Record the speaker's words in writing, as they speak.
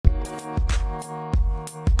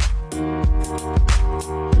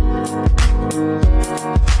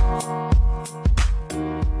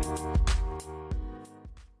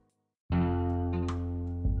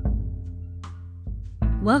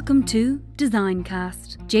Welcome to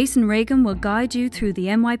DesignCast. Jason Reagan will guide you through the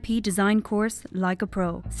MYP design course like a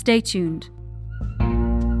pro. Stay tuned.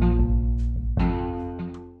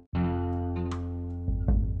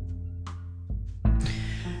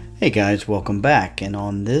 Hey guys, welcome back. And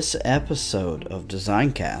on this episode of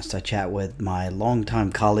DesignCast, I chat with my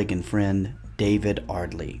longtime colleague and friend, David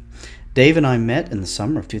Ardley. Dave and I met in the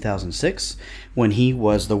summer of 2006 when he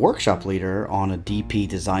was the workshop leader on a DP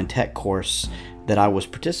Design Tech course that I was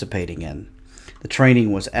participating in. The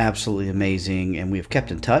training was absolutely amazing, and we have kept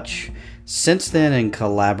in touch since then and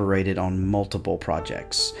collaborated on multiple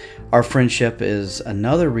projects. Our friendship is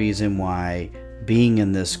another reason why being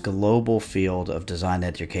in this global field of design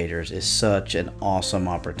educators is such an awesome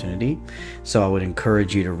opportunity. So I would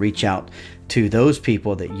encourage you to reach out to those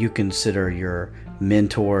people that you consider your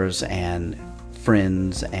mentors and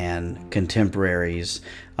friends and contemporaries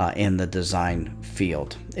in the design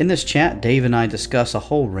field. In this chat, Dave and I discuss a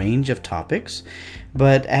whole range of topics,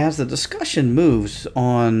 but as the discussion moves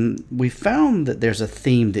on, we found that there's a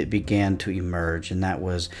theme that began to emerge, and that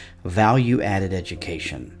was value-added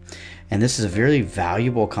education. And this is a very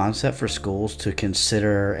valuable concept for schools to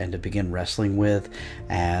consider and to begin wrestling with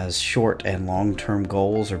as short and long-term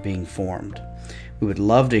goals are being formed. We would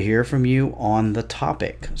love to hear from you on the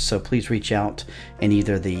topic, so please reach out in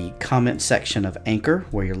either the comment section of Anchor,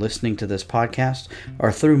 where you're listening to this podcast,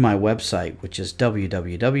 or through my website, which is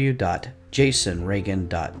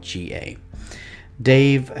www.jasonreagan.ga.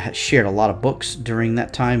 Dave shared a lot of books during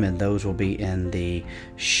that time, and those will be in the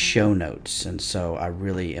show notes. And so I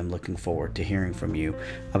really am looking forward to hearing from you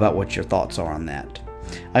about what your thoughts are on that.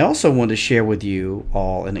 I also want to share with you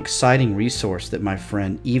all an exciting resource that my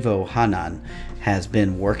friend Ivo Hanan has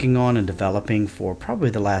been working on and developing for probably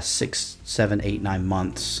the last 6, 7, 8, 9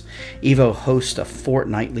 months. Ivo hosts a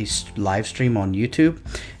fortnightly live stream on YouTube,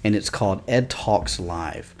 and it's called Ed Talks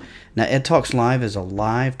Live. Now, Ed Talks Live is a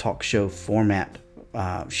live talk show format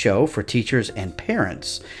show for teachers and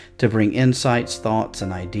parents to bring insights, thoughts,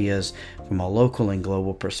 and ideas from a local and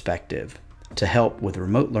global perspective to help with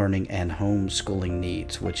remote learning and homeschooling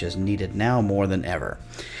needs, which is needed now more than ever.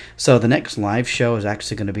 So the next live show is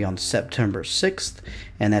actually going to be on September 6th,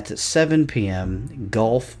 and that's at 7 p.m.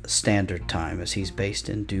 Gulf Standard Time, as he's based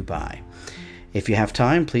in Dubai. If you have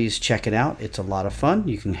time, please check it out. It's a lot of fun.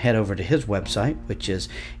 You can head over to his website, which is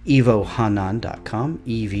ivohannan.com,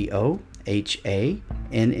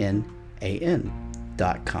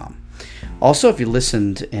 EVOHANNAN.com. Also, if you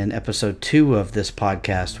listened in episode 2 of this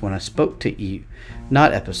podcast when I spoke to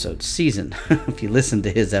season, if you listened to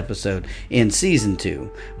his episode in season 2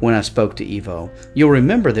 when I spoke to Ivo, you'll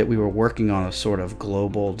remember that we were working on a sort of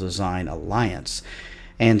global design alliance.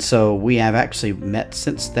 And so we have actually met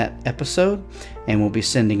since that episode, and we'll be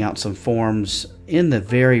sending out some forms in the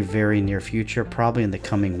very, very near future, probably in the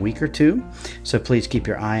coming week or two. So please keep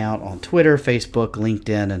your eye out on Twitter, Facebook,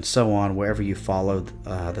 LinkedIn, and so on, wherever you follow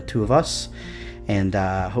the two of us. And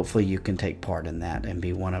hopefully you can take part in that and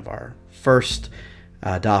be one of our first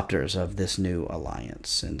adopters of this new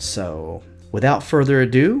alliance. And so without further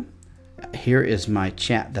ado, here is my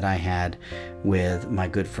chat that I had with my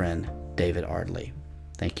good friend, David Ardley.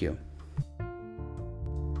 Thank you.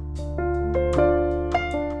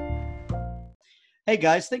 Hey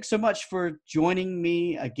guys, thanks so much for joining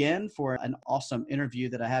me again for an awesome interview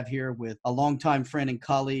that I have here with a longtime friend and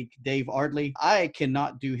colleague, Dave Ardley. I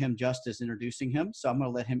cannot do him justice introducing him, so I'm going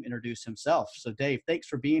to let him introduce himself. So Dave, thanks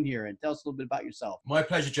for being here, and tell us a little bit about yourself. My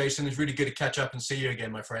pleasure, Jason. It's really good to catch up and see you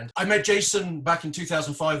again, my friend. I met Jason back in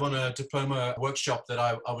 2005 on a diploma workshop that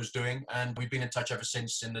I was doing, and we've been in touch ever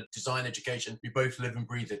since in the design education. We both live and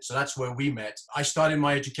breathe it. So that's where we met. I started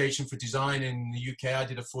my education for design in the UK. I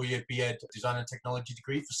did a 4-year BEd Design and Technology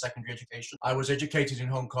degree for secondary education. I was educated in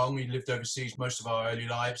Hong Kong. We lived overseas most of our early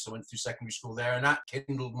lives. I went through secondary school there, and that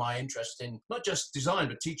kindled my interest in not just design,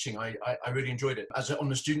 but teaching. I really enjoyed it on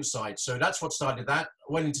the student side. So that's what started that.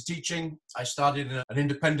 I went into teaching. I started in an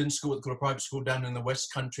independent school, called a private school down in the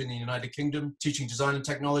West Country in the United Kingdom, teaching design and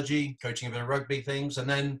technology, coaching a bit of rugby things. And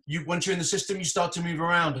then once you're in the system, you start to move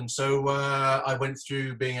around. And so I went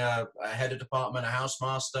through being a head of department, a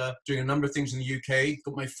housemaster, doing a number of things in the UK.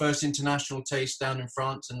 Got my first international taste down in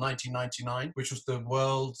France in 1999, which was the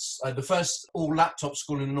world's, the first all-laptop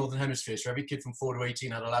school in the Northern Hemisphere. So every kid from 4 to 18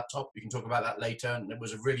 had a laptop. We can talk about that later, and it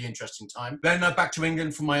was a really interesting time. Then back to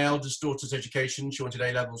England for my eldest daughter's education. She wanted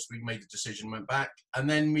A-levels. We made the decision, went back. And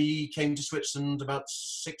then we came to Switzerland about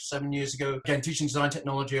 6, 7 years ago. Again, teaching design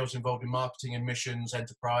technology. I was involved in marketing and missions,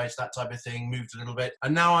 enterprise, that type of thing, moved a little bit.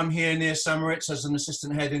 And now I'm here near St. Moritz as an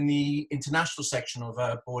assistant head in the international section of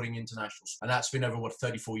Boarding Internationals. And that's been over,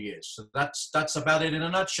 34 years. So that's a about it in a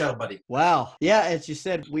nutshell, buddy. Wow. Yeah, as you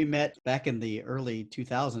said, we met back in the early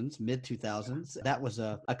 2000s, mid 2000s. That was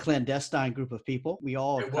a clandestine group of people. We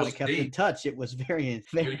all kind of kept in touch. It was very,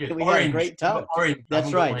 Really good. we had a great time.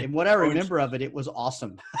 That's right. And what I remember of it, it was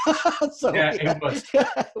awesome. So yeah, it was.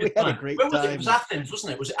 we had a great time. time. It was Athens,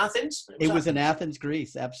 wasn't it? Was it Athens? It was in Athens,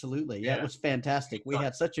 Greece. Absolutely. Yeah, it was fantastic. We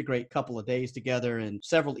had such a great couple of days together and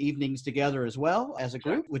several evenings together as well as a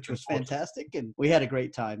group, which was fantastic. And we had a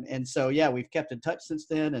great time. And so, yeah, we've kept in touch since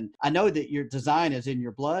then. And I know that your design is in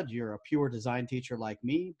your blood. You're a pure design teacher like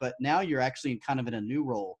me, but now you're actually kind of in a new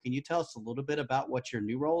role. Can you tell us a little bit about what your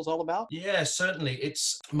new role is all about? Yeah, certainly.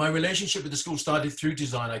 It's my relationship with the school started through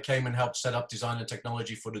design. I came and helped set up design and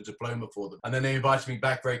technology for the diploma for them. And then they invited me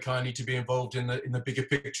back very kindly to be involved in the bigger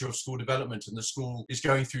picture of school development. And the school is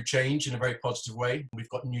going through change in a very positive way. We've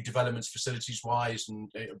got new developments facilities wise and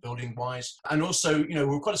building wise. And also, you know,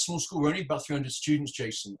 we're quite a small school. We're only about 300 students,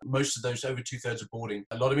 Jason. Most of those, over 2/3 are boarding.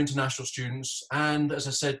 A lot of international students. And as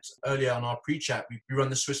I said earlier on our pre-chat, we run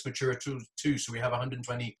the Swiss Matura too. So we have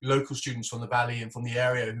 120 local students from the Valley and from the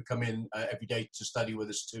area who come in every day to study with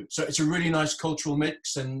us too. So it's a really nice cultural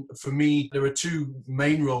mix. And for me, there are two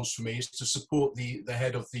main roles for me. Is to support the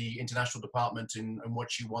head of the international department in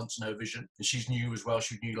what she wants and her vision. And she's new as well.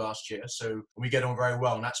 She was new last year. So we get on very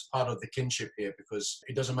well. And that's part of the kinship here, because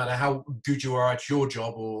it doesn't matter how good you are at your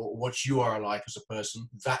job or what you are like as a person,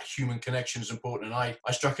 that human connection is important. And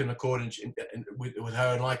I struck an accord with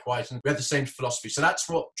her, and likewise, and we had the same philosophy. So that's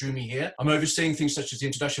what drew me here. I'm overseeing things such as the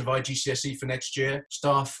introduction of IGCSE for next year,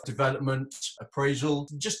 staff development, appraisal,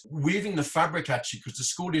 just weaving the fabric actually, because the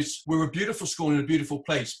school we're a beautiful school in a beautiful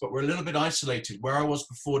place, but we're a little bit isolated. Where I was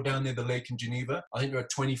before down near the lake in Geneva, I think there are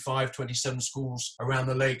 25, 27 schools around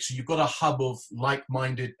the lake. So you've got a hub of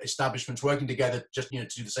like-minded establishments working together just, you know,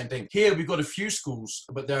 to do the same thing. Here we've got a few schools,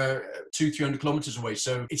 but they're 200-300 kilometers away.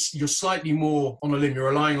 So you're slightly more on a limb. You're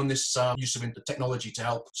relying on this use of technology to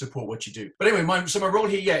help support what you do. But anyway, my role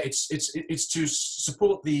here, yeah, it's to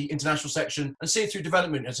support the international section and see it through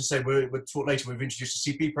development. As I said, we'll talk later. We've introduced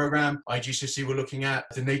a CP program, IGCSE. We're looking at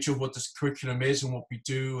the nature of what this curriculum is and what we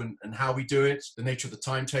do and how we do it, the nature of the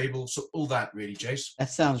timetable. So all that really, Jace. That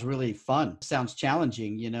sounds really fun. Sounds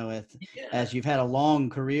challenging, you know, as you've had a long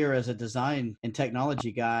career as a design and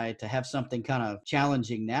technology guy, to have something kind of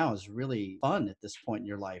challenging now is really fun at this point in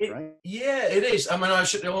your life, right? Yeah, it is. I mean,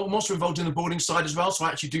 I'm also involved in the boarding side as well. So I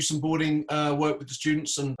actually do some boarding work with the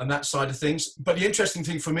students and that side of things. But the interesting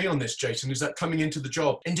thing for me on this, Jason, is that coming into the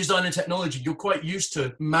job in design and technology, you're quite used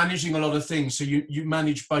to managing a lot of things. So you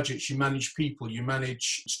manage budgets, you manage people, you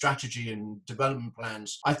manage strategy and development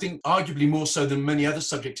plans. I think arguably more so than many other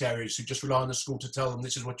subject areas who just rely on the school to tell them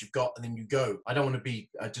this is what you've got and then you go. I don't want to be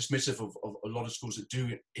dismissive of a lot of schools that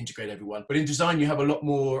do integrate everyone. But in design, you have a lot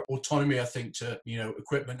more autonomy, I think, to, you know,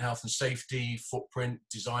 equipment, health and safety, footprint,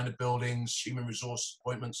 design of buildings, human resource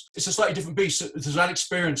appointments. It's a slightly different beast. So that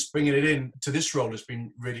experience bringing it in to this role has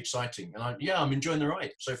been really exciting. And I'm enjoying the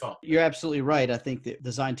ride so far. You're absolutely right. I think that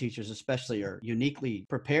design teachers especially are uniquely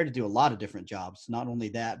prepared to do a lot of different jobs. Not only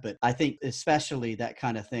that, but I think especially that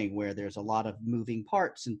kind of thing where there's a lot of moving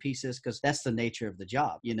parts and pieces, because that's the nature of the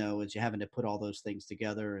job, you know, is you're having to put all those things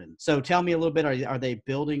together. And so tell me a little bit, are they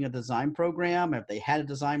building a design program? Have they had a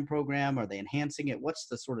design program? Are they enhancing it? What's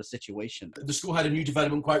the sort of situation? The school had a new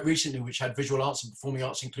development quite recently, which had visual arts and performing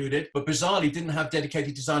arts included, but bizarrely didn't have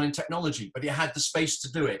dedicated design and technology, but it had the space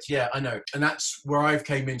to do it. Yeah, I know. And that's where I've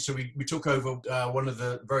came in. So we took over one of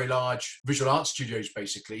the very large visual arts studios,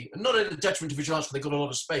 basically, and not at a detriment to visual arts, because they've got a lot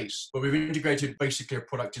of space, but we've integrated basically a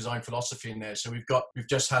product design philosophy in there. So we've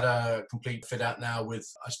just had a complete fit out now with,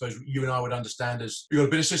 I suppose you and I would understand, as we've got a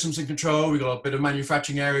bit of systems and control, we've got a bit of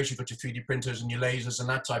manufacturing areas, you've got your 3D printers and your lasers and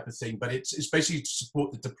that type of thing, but it's basically to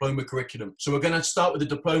support the diploma curriculum. So we're going to start with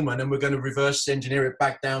the diploma, and then we're going to reverse engineer it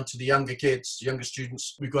back down to the younger kids, younger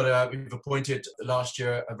students. We've appointed last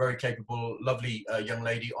year a very capable, lovely young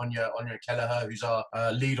lady, Anya Kelleher, who's our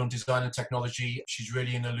lead on design and technology. She's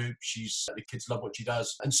really in the loop. The kids love what she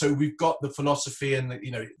does. And so we've got the philosophy and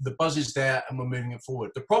the buzz is there, and we're moving it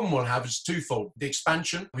forward. The problem we'll have is twofold. The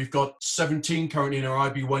expansion. We've got 17 currently in our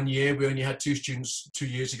IB 1 year. We only had 2 students 2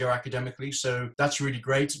 years ago academically. So that's really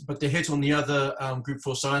great. But the hit on the other Group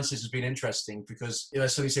 4 sciences has been interesting, because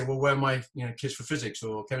suddenly say, well, where are my kids for physics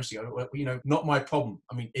or chemistry? Well, not my problem.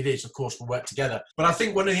 I mean, it is, of course, we'll work together. But I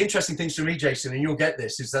think one of the interesting things for me, Jason, and you'll get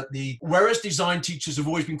this, is that whereas design teachers have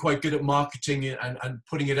always been quite good at marketing and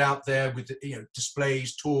putting it out there with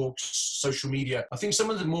displays, talks, social media, I think some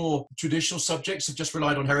of the more traditional subjects have just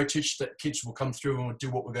relied on heritage, that kids will come through and will do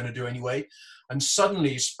what we're going to do anyway. And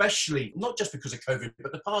suddenly, especially, not just because of COVID,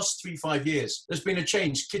 but the past 3-5 years, there's been a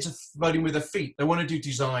change. Kids are voting with their feet. They want to do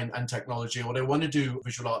design and technology, or they want to do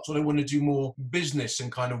visual arts, or they want to do more business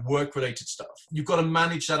and kind of work-related stuff. You've got to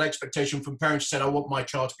manage that expectation from parents who said, I want my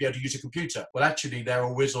child to be able to use a computer. Well, actually, they're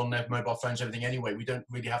a whiz on their mobile phones, everything anyway. We don't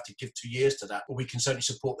really have to give 2 years to that, but we can certainly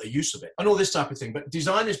support their use of it and all this type of thing. But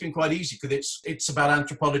design has been quite easy because it's about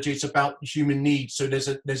anthropology, it's about human needs. So there's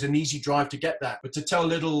an easy drive to get that. But to tell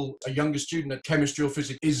a younger student that chemistry or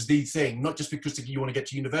physics is the thing, not just because you want to get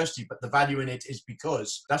to university, but the value in it is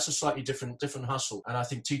because that's a slightly different hustle. And I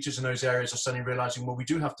think teachers in those areas are suddenly realizing, well, we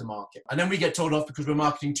do have to market. And then we get told off because we're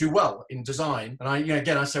marketing too well in design. And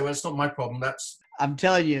I say, well, it's not my problem. I'm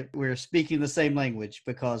telling you, we're speaking the same language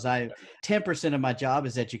because 10% of my job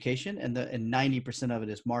is education and 90% of it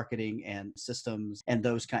is marketing and systems and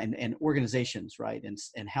those and organizations, right?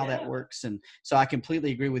 And how that works. And so I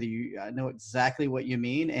completely agree with you. I know exactly what you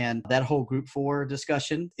mean. And that whole group 4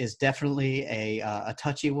 discussion is definitely a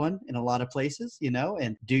touchy one in a lot of places,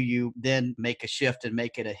 and do you then make a shift and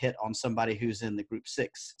make it a hit on somebody who's in the group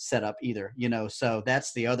 6 setup either, so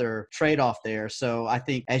that's the other trade-off there. So I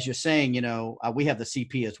think, as you're saying, we have the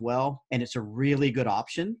CP as well, and it's a really good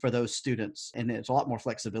option for those students, and there's a lot more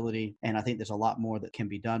flexibility, and I think there's a lot more that can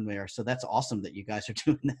be done there. So that's awesome that you guys are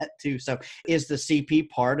doing that too. So is the CP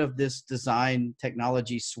part of this design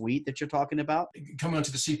technology suite that you're talking about? Coming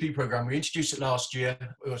onto the CP program, we introduced it last year,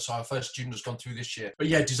 so our first student has gone through this year. But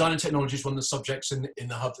yeah, design and technology is one of the subjects in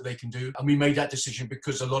the hub that they can do, and we made that decision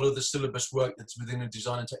because a lot of the syllabus work that's within a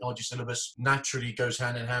design and technology syllabus naturally goes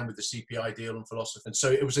hand in hand with the CP ideal and philosophy. And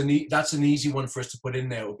so it was that's an easy one for us to put in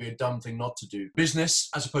there. It would be a dumb thing not to do. Business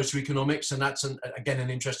as opposed to economics, and that's again an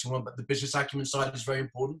interesting one, but the business acumen side is very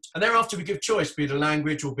important. And thereafter we give choice, be it a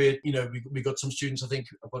language or be it, we got some students, I think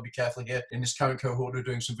I've got to be careful here, in this current cohort who are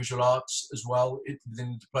doing some visual arts as well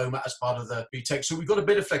within the diploma as part of the BTEC. So we've got a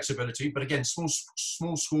bit of flexibility, but again,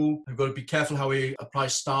 small school, we've got to be careful how we apply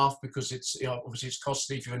staff because it's, obviously it's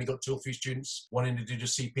costly if you've only got 2 or 3 students wanting to do the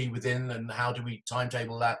CP within, and how do we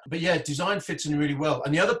timetable that? But yeah, design fits in really well.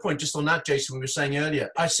 And the other point, just on that, Jason, we were saying earlier,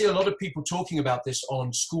 I see a lot of people talking about this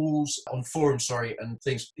on forums, and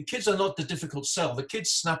things. The kids are not the difficult sell. The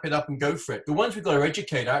kids snap it up and go for it. The ones we've got to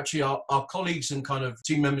educate are actually our colleagues and kind of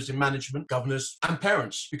team members in management, governors, and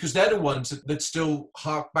parents, because they're the ones that still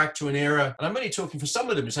hark back to an era. And I'm only talking for some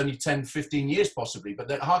of them, it's only 10, 15 years possibly, but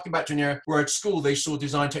they're harking back to an era where at school they saw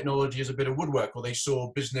design technology as a bit of woodwork, or they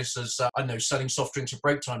saw business as, selling soft drinks at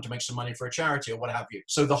break time to make some money for a charity or what have you.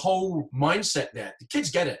 So the whole mindset there, the kids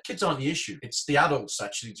get it. Kids aren't the issue. It's the adults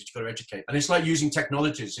actually that you've got to educate. And it's like using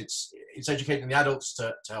technologies. It's educating the adults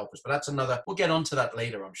to help us. But that's we'll get onto that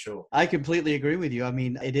later, I'm sure. I completely agree with you. I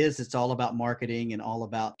mean, it's all about marketing and all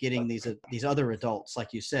about getting these other adults,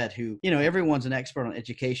 like you said, who, everyone's an expert on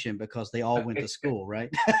education because they all went to school, right?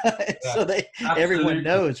 So everyone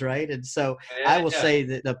knows, right? And so I will say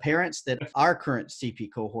that the parents that our current CP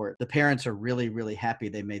cohort, the parents are really, really happy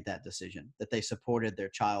they made that decision, that they supported their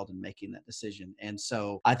child in making that decision. And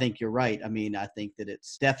so I think you're right. I mean, I think that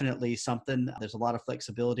it's definitely something, there's a lot of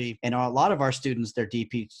flexibility, and a lot of our students, their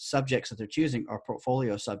DP subjects that they're choosing are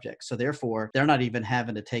portfolio subjects. So therefore they're not even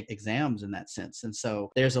having to take exams in that sense. And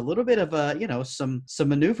so there's a little bit of some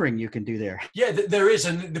maneuvering you can do there. Yeah, there is.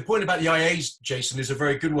 And the point about the IAs, Jason, is a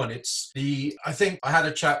very good one. I think I had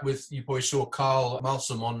a chat with, you boys saw Carl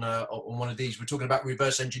Malsom on one of these. We're talking about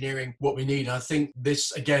reverse engineering what we need. And I think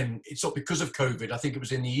this, again, it's not because of COVID. I think it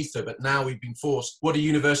was in the ether, but now we've been forced. What do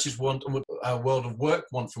universities want and what world of work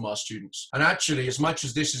want from our students? And actually, as much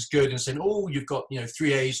as this is good and saying, oh, you've got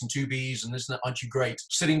 3 A's and 2 B's and this and that, aren't you great?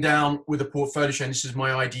 Sitting down with a portfolio saying, this is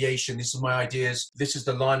my ideation, this is my ideas, this is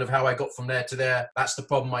the line of how I got from there to there, that's the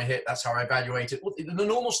problem I hit, that's how I evaluate it. Well, the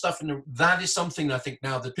normal stuff, that is something I think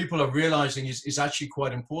now that people are realizing is actually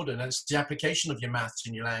quite important. And it's the application of your maths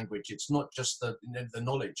and your language. It's not just the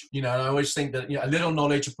knowledge. And I always think that a little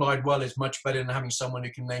knowledge applied well is much better than having someone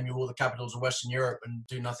who can name you all the capitals of Western Europe and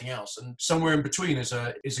do nothing else. And somewhere in between is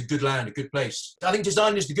a good land, a good place. I think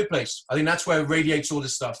design is the good place. I think that's where it radiates all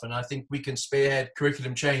this stuff. And I think we can spearhead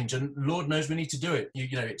curriculum change. And Lord knows we need to do it.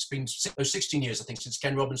 It's been 16 years, I think, since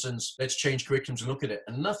Ken Robinson's Let's Change Curriculums and Look at It.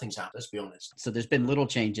 And nothing's happened, let's be honest. So there's been little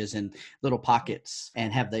changes in little pockets.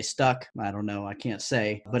 And have they stuck? I don't know. I can't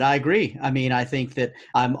say. But I agree. I mean, I think that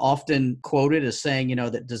I'm often quoted as saying,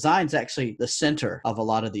 that design's actually the center of a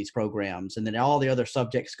lot of these programs. And then all the other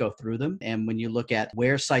subjects go through them. And when you look at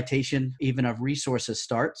where citation even of resources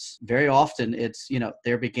starts, very often it's,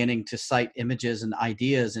 they're beginning beginning to cite images and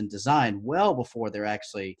ideas in design well before they're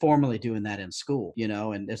actually formally doing that in school,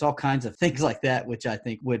 and there's all kinds of things like that, which I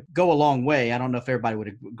think would go a long way. I don't know if everybody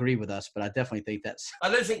would agree with us, but I definitely think I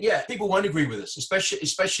don't think, people won't agree with us,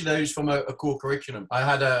 especially those from a core curriculum. I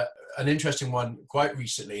had an interesting one quite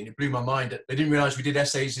recently, and it blew my mind. They didn't realize we did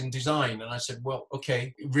essays in design. And I said, well,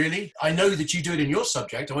 okay, really? I know that you do it in your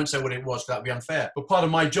subject. I won't say what it was, that would be unfair. But part of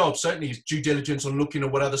my job certainly is due diligence on looking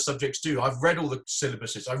at what other subjects do. I've read all the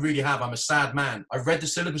syllabuses. I really have. I'm a sad man. I've read the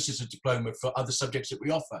syllabuses of diploma for other subjects that we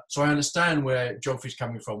offer. So I understand where geography is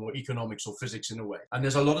coming from, or economics or physics in a way. And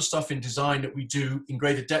there's a lot of stuff in design that we do in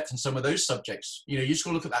greater depth in some of those subjects. You just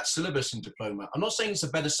got to look at that syllabus in diploma. I'm not saying it's a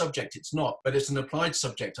better subject. It's not, but it's an applied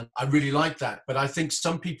subject. And I really like that. But I think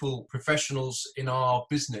some people, professionals in our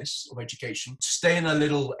business of education, stay in a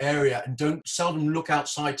little area and don't seldom look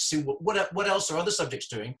outside to see what else are other subjects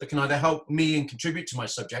doing that can either help me and contribute to my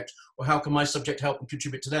subject, or how can my subject help and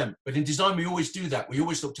contribute to them. But in design, we always do that. We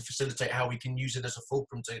always look to facilitate how we can use it as a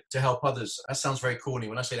fulcrum to help others. That sounds very corny.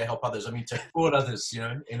 When I say to help others, I mean to support others, in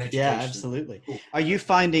education. Yeah, absolutely. Cool. Are you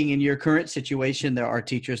finding in your current situation there are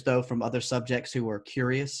teachers, though, from other subjects who are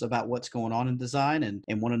curious about what's going on in design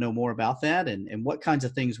and want to know more about that? And what kinds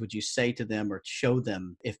of things would you say to them or show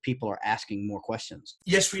them if people are asking more questions?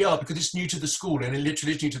 Yes, we are, because it's new to the school, and it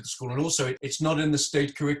literally is new to the school. And also, it's not in the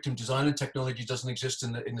state curriculum. Design and technology doesn't exist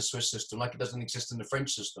in the Swiss system, like it doesn't exist in the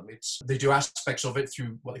French system. They do aspects of it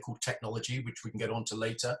through what they call technology, which we can get onto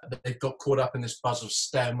later. But they've got caught up in this buzz of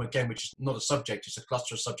STEM, again, which is not a subject. It's a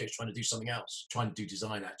cluster of subjects trying to do something else, trying to do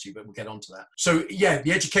design, actually, but we'll get onto that. So, yeah,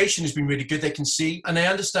 the education has been really good. They can see, and they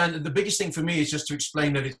understand that the biggest thing for me is just to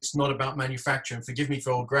explain that it's not about manufacturing. Forgive me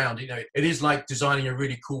for old ground. It is like designing a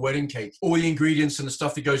really cool wedding cake. All the ingredients and the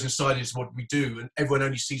stuff that goes inside is what we do, and everyone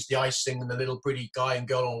only sees the icing and the little pretty guy and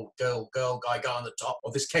girl, or girl, guy on the top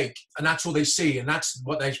of this cake, and that's all they see, and that's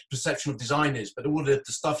what their perception of design is. But all the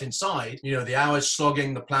stuff inside, the hours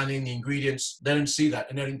slogging, the planning, the ingredients, they don't see that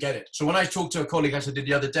and they don't get it. So when I talked to a colleague, as I did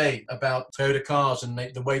the other day, about Toyota cars and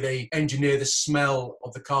the way they engineer the smell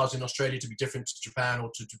of the cars in Australia to be different to Japan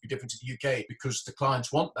or to be different to the UK, because the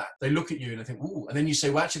clients want that, they look at you and they think, ooh, and then you say,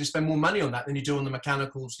 well, actually, they spend more money on that than you do on the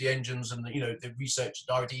mechanicals, the engines, and the research,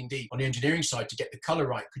 the R&D on the engineering side to get the color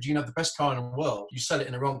right. Because you can have the best car in the world, you sell it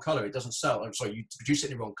in the wrong color, it doesn't sell. I'm sorry, you produce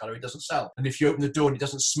it in the wrong color, it doesn't sell. And if you open the door and it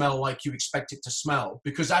doesn't smell like you expect it to smell,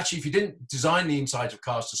 because actually, if you didn't design the insides of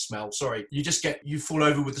cars to smell, you fall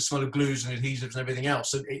over with the smell of glues and adhesives and everything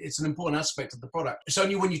else. So it's an important aspect of the product. It's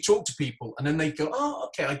only when you talk to people and then they go, oh,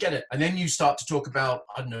 okay, I get it. And then you start to talk about,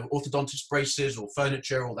 I don't know, orthodontist braces or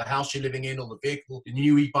furniture or the house you're living in or the vehicle, the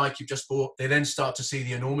new e-bike you've just bought. They then start to see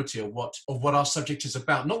the enormity of what our subject is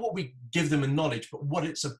about. Not what we give them in knowledge, but what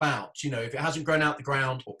it's about. If it hasn't grown out the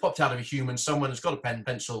ground or popped out of a human, someone has got a pen,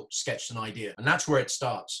 pencil, sketched an idea. And that's where it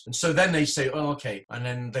starts. And so then they say, oh, okay. And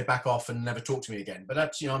then they back off and never talk to me again. But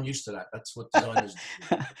that's, I'm used to that. That's what designers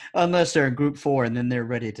do. Unless they're in group 4 and then they're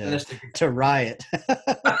ready to riot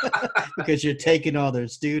because you're taking all their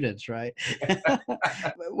students, right?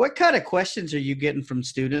 What kind of questions are you getting from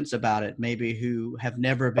students about it, maybe who have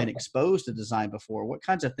never been exposed to design before? What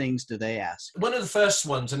kinds of things do they ask? One of the first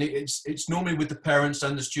ones, and it's normally with the parents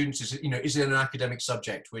and the students, is it an academic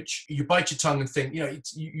subject, which you bite your tongue and think,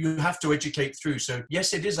 you have to educate through. So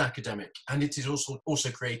yes, it is academic and it is also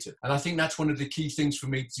creative. And I think that's one of the key things for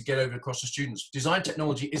me to get over across the students. Design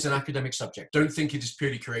technology is an academic subject. Don't think it is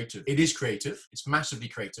purely creative. It is creative. It's massively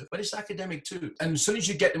creative, but it's academic too. And as soon as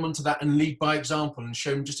you get them onto that and lead by example and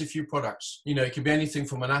show them just a few products, it can be anything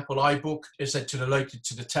from an Apple iBook, as I said, to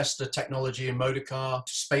the Tesla technology and motor car,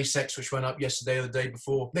 to SpaceX, which went up yesterday or the day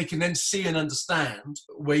before. They can then see and understand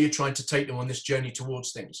where you're trying to take them on this journey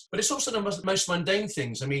towards things. But it's also the most mundane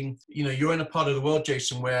things. I mean, you're in a part of the world,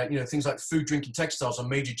 Jason, where, things like food, drink, and textiles are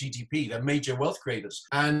major GDP. They're major wealth creators.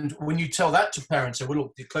 And when you tell that to parents, say, well,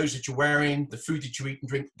 look, the clothes that you're wearing, the food that you eat and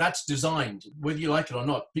drink, that's designed. Whether you like it or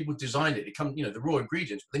not, people designed it. It comes, the raw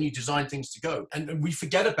ingredients, but then you design things to go. And we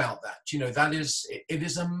forget about that. It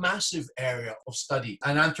is a massive area of study.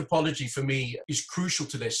 And anthropology, for me, is crucial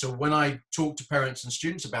to this. So when I talk to parents and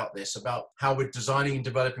students about this, about how we're designing and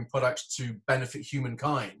developing products to benefit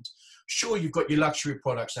humankind, sure, you've got your luxury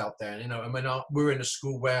products out there. We're in a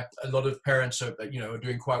school where a lot of parents are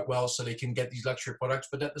doing quite well, so they can get these luxury products.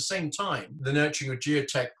 But at the same time, the nurturing of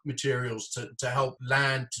geotech materials to help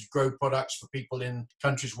land to grow products for people in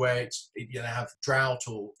countries where have drought,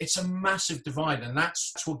 or it's a massive divide, and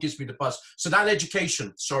that's what gives me the buzz. So that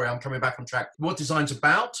education. Sorry, I'm coming back on track. What design's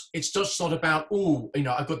about? It's just not about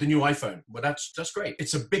I've got the new iPhone. Well, that's great.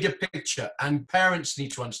 It's a bigger picture, and parents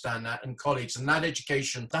need to understand that, and colleagues, and that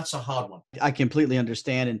education. That's a hard hard one. I completely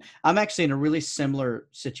understand. And I'm actually in a really similar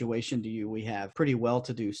situation to you. We have pretty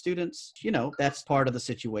well-to-do students. That's part of the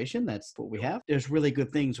situation. That's what we have. There's really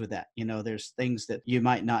good things with that. There's things that you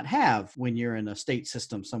might not have when you're in a state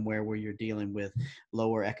system somewhere where you're dealing with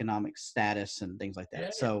lower economic status and things like that. Yeah.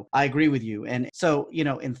 So I agree with you. And so,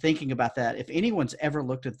 in thinking about that, if anyone's ever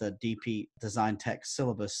looked at the DP Design Tech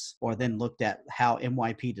syllabus or then looked at how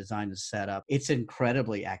MYP design is set up, it's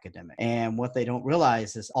incredibly academic. And what they don't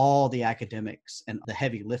realize is all the academics and the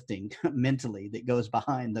heavy lifting mentally that goes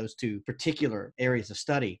behind those two particular areas of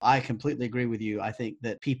study. I completely agree with you. I think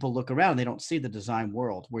that people look around, they don't see the design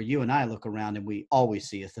world, where you and I look around and we always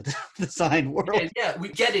see is the design world. Yeah, we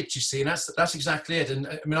get it, you see, and that's exactly it. And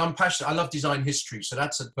I mean, I'm passionate. I love design history, so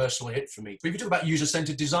that's a personal hit for me. But if you talk about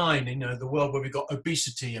user-centered design, the world where we've got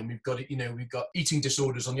obesity and we've got eating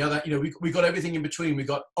disorders on the other, we've got everything in between. We've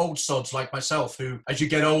got old sods like myself who, as you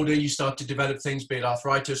get older, you start to develop things, be it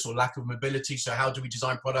arthritis or lack of mobility. So how do we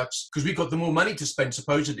design products? Because we've got the more money to spend,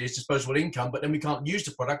 supposedly, is disposable income, but then we can't use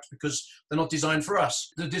the products because they're not designed for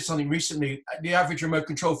us. I did something recently. The average remote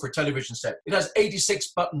control for a television set, it has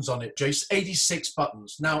 86 buttons on it, Jace. 86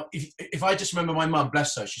 buttons. Now, if I just remember my mum,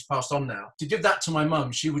 bless her, she's passed on now. To give that to my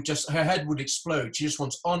mum, her head would explode. She just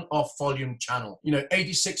wants on, off, volume, channel.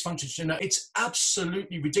 86 functions. It's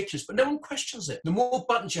absolutely ridiculous, but no one questions it. The more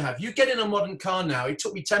buttons you have, you get in a modern car now. It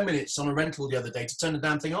took me 10 minutes on a rental the other day to turn the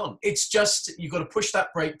damn thing on. It's just, you've got to push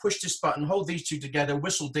that brake, push this button, hold these two together,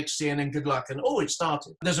 whistle Dixie, and then good luck. And it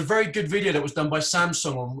started. There's a very good video that was done by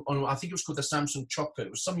Samsung on I think it was called the Samsung Chocolate.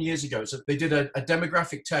 It was some years ago. So they did a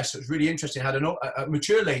demographic test. It was really interesting. It had a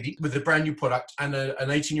mature lady with a brand new product and an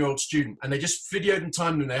 18-year-old student. And they just videoed and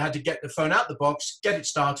timed them. They had to get the phone out the box, get it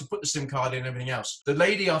started, put the SIM card in and everything else. The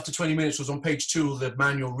lady, after 20 minutes, was on page 2 of the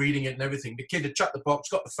manual, reading it and everything. The kid had shut the box,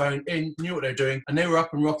 got the phone in, knew what they were doing, and they were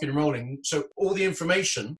up and rocking and rolling. So all the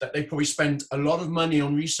information that they probably spent a lot of money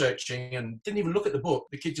on researching and didn't even look at the book,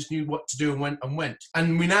 the kid just knew what to do and went.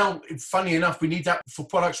 And we now, funny enough, we need that for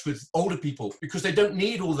products with older people because they don't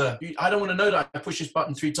need I don't want to know that I push this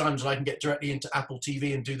button 3 times and I can get directly into Apple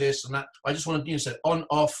TV and do this and that. I just want to say on,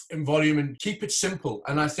 off, in volume and keep it simple.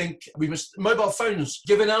 And I think mobile phones,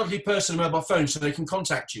 give an elderly person a mobile phone so they can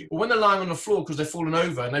contact you. But when they're lying on the floor because they've fallen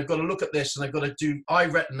over and they've got to look at this and they've got to do eye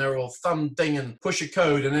retina or thumb thing and push a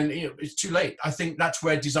code and then it's too late. I think that's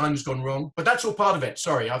where design has gone wrong. But that's all part of it.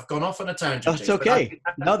 Sorry, I've gone off on a tangent. That's okay.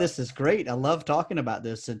 No, this is great. I love talking about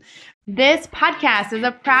this. And this podcast is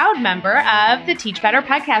a proud member of the Teach Better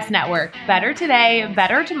Podcast Network. Better today,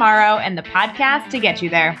 better tomorrow, and the podcast to get you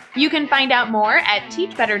there. You can find out more at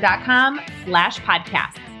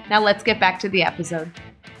teachbetter.com/podcasts. Now let's get back to the episode.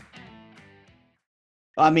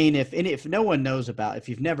 I mean, if no one knows if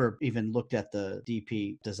you've never even looked at the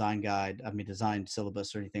DP design guide, design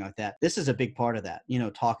syllabus or anything like that, this is a big part of that,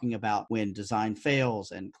 talking about when design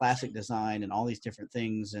fails and classic design and all these different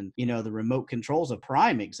things. And, the remote control's a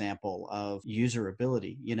prime example of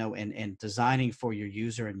userability, and designing for your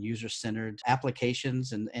user and user-centered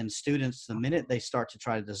applications and students, the minute they start to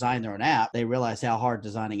try to design their own app, they realize how hard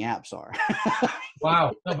designing apps are.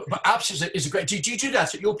 Wow. No, but apps is a great, do you do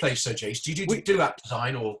that at your place, Sir Jace? Do you do app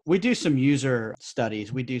design? Or we do some user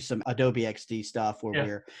studies. We do some Adobe XD stuff where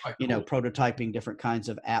we're, cool. Prototyping different kinds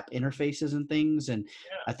of app interfaces and things. And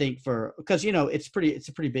I think because it's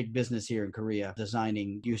a pretty big business here in Korea,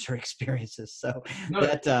 designing user experiences. So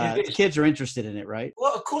kids are interested in it, right?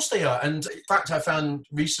 Well, of course they are. And in fact, I found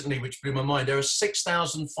recently, which blew my mind, there are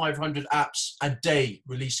 6,500 apps a day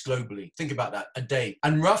released globally. Think about that, a day.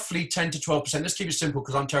 And roughly 10 to 12%, let's keep it simple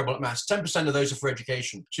because I'm terrible at maths, 10% of those are for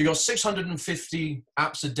education. So you got 650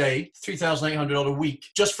 apps a day, $3,800 a week,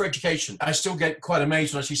 just for education. I still get quite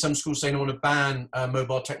amazed when I see some schools saying they want to ban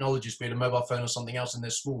mobile technologies, be it a mobile phone or something else in their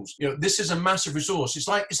schools. This is a massive resource. It's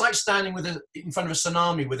like standing in front of a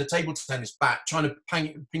tsunami with a table tennis bat, trying to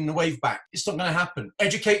ping the wave back. It's not going to happen.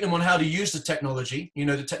 Educate them on how to use the technology.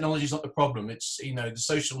 The technology is not the problem. It's, the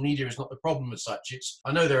social media is not the problem as such.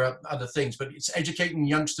 I know there are other things, but it's educating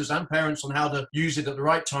youngsters and parents on how to use it at the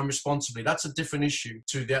right time responsibly. That's a different issue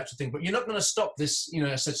to the actual thing. But you're not going to stop this,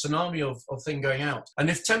 I said tsunami of thing going out. And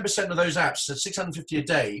if 10% of those apps, so 650 a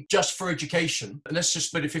day, just for education, and let's just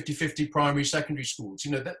split it 50-50 primary, secondary schools,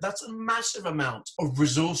 that's a massive amount of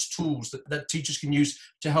resource tools that teachers can use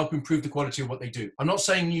to help improve the quality of what they do. I'm not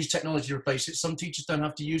saying use technology to replace it. Some teachers don't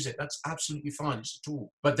have to use it. That's absolutely fine. It's a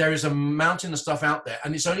tool. But there is a mountain of stuff out there,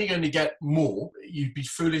 and it's only going to get more. You'd be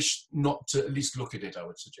foolish not to at least look at it, I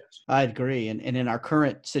would suggest. I agree. And in our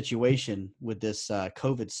current situation with this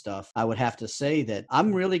COVID stuff, I would have to say that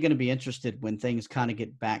I'm really going to be interested when things kind of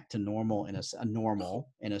get back to normal in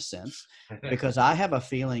a sense, because I have a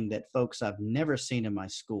feeling that folks I've never seen in my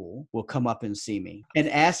school will come up and see me and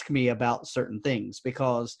ask me about certain things,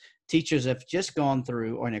 because teachers have just gone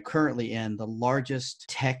through, or are currently in, the largest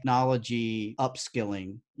technology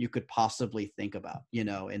upskilling you could possibly think about,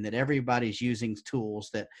 and that everybody's using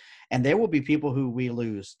tools and there will be people who we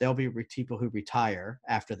lose. There'll be people who retire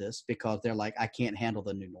after this because they're like, I can't handle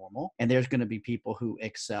the new normal. And there's going to be people who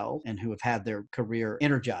excel and who have had their career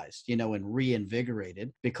energized, and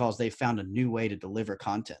reinvigorated because they found a new way to deliver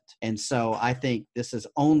content. And so I think this is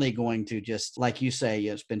only going to, just like you say,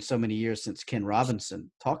 it's been so many years since Ken Robinson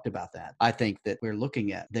talked about that. I think that we're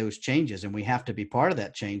looking at those changes, and we have to be part of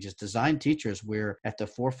that change. As design teachers, we're at the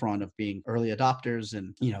forefront of being early adopters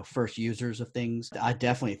and, first users of things. I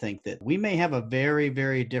definitely think that we may have a very,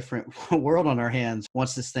 very different world on our hands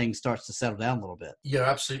once this thing starts to settle down a little bit. You're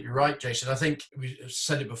absolutely right, Jason. I think we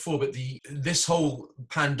said it before, but this whole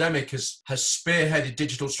pandemic has spearheaded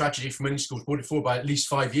digital strategy for many schools, brought it forward by at least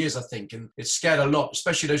 5 years, I think, and it's scared a lot,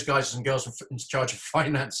 especially those guys and girls in charge of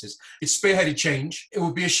finances. It's spearheaded change. It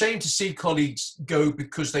would be a shame to see colleagues go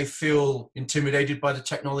because they feel intimidated by the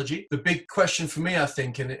technology. The big question for me, I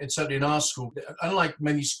think, and certainly in our school, unlike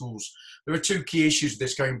many schools, there are two key issues with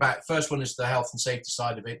this going back. First one is the health and safety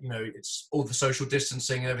side of it. It's all the social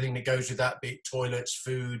distancing and everything that goes with that, be it toilets,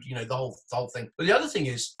 food, the whole thing. But the other thing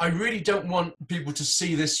is, I really don't want people to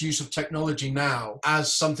see this use of technology now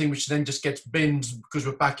as something which then just gets binned because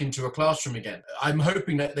we're back into a classroom again. I'm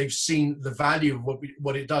hoping that they've seen the value of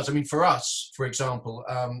what it does. I mean, for us, for example,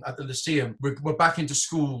 at the Lyceum, we're back into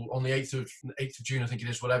school on the 8th of June, I think it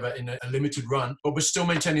is, whatever, in a limited run, but we're still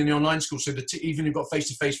maintaining the online school. So even if you've got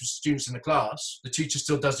face-to-face with students in the class, the teacher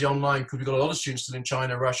still does the online, because we've got a lot of students still in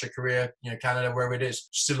China, Russia, Korea, Canada, wherever it is,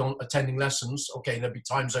 still on attending lessons. Okay, there'll be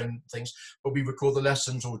time zone things, but we record the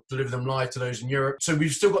lessons or deliver them live to those in Europe. So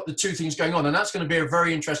we've still got the two things going on, and that's going to be a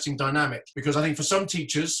very interesting dynamic, because I think for some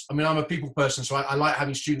teachers, I mean, I'm a people person, so I like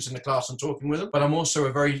having students in the class and talking with them, but I'm also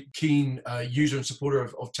a very keen user and supporter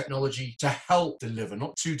of technology to help deliver,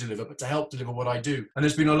 not to deliver, but to help deliver what I do. And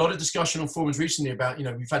there's been a lot of discussion on forums recently about,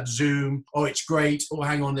 we've had Zoom, oh, it's great, oh,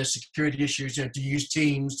 hang on, there's security issues, do you use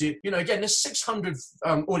Teams? Again, there's 600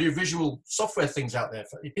 audiovisual software things out there.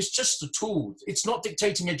 It's just a tool. It's not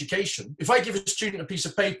dictating education. If I give a student a piece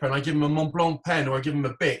of paper and I give them a Mont Blanc pen or I give them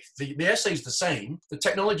a Bic, the essay is the same. The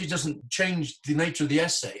technology doesn't change the nature of the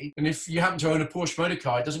essay. And if you happen to own a Porsche motor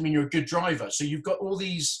car, it doesn't mean you're a good driver. So you've got all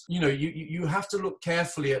these, you have to look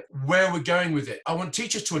carefully at where we're going with it. I want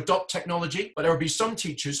teachers to adopt technology, but there will be some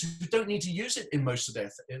teachers who don't need to use it in most of their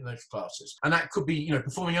classes. And that could be,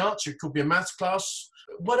 performing arts, it could be a maths class,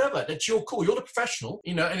 whatever. That's your call. You're the professional,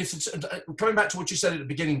 and if it's coming back to what you said at the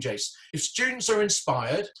beginning, Jace, if students are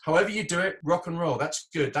inspired, however you do it, rock and roll. That's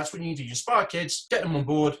good. That's what you need to do. You inspire kids, get them on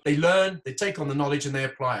board, they learn, they take on the knowledge and they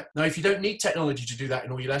apply it. Now, if you don't need technology to do that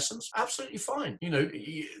in all your lessons, absolutely fine.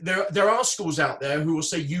 There are schools out there who will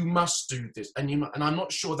say you must do this, and I'm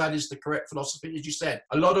not sure that is the correct philosophy. As you said,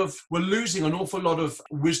 we're losing an awful lot of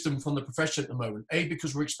wisdom from the profession at the moment. A,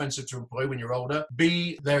 because we're expensive to employ when you're older.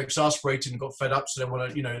 B, they're exasperated and got fed up, so they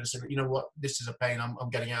want to, say, what, this is a pain. I'm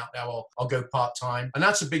getting out now. I'll go part time, and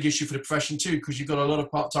that's a big issue for the profession too, because you've got a lot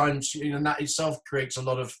of part times, and that itself creates a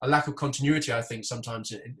lack of continuity, I think,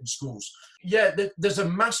 sometimes in schools. Yeah, there's a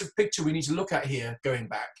massive picture we need to look at here going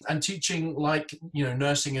back, and teaching, like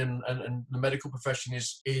nursing and the medical profession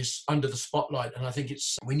is under the spotlight, and I think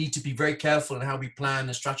we need to be very careful in how we plan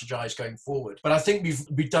and strategize going forward. But I think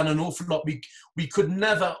we've done an awful lot. We could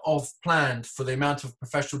never have planned for the amount of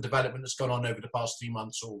professional development that's gone on over the past 3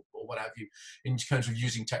 months or what have you, in terms of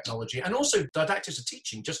using technology, and also didactics of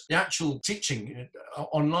teaching, just the actual teaching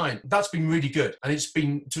online. That's been really good, and it's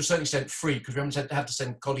been to a certain extent free, because we haven't had to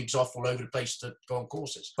send colleagues off all over the place to go on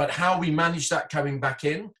courses. But how we manage that coming back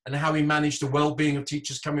in, and how we manage the well-being of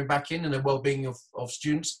teachers coming back in, and the well-being of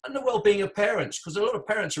students, and the well-being of parents, because a lot of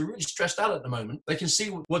parents are really stressed out at the moment. They can see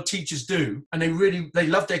what teachers do, and they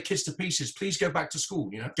love their kids to pieces. Please go back to school.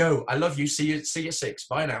 Go. I love you. See you at 6.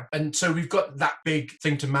 Bye now. And so we've got that big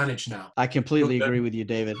thing to manage now. I completely agree with you,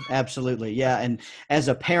 David. Absolutely. Yeah. And as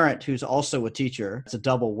a parent who's also a teacher, it's a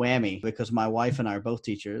double whammy, because my wife and I are both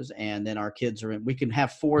teachers, and then our kids we can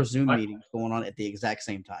have 4 Zoom meetings going on at the exact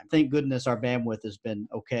same time. Thank goodness our bandwidth has been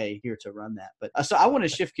okay here to run that. But so I want to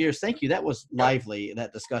shift gears. Thank you. That was lively,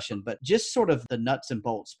 that discussion, but just sort of the nuts and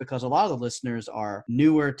bolts, because a lot of the listeners are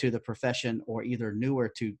newer to the profession or either newer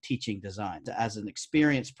to teaching design. As an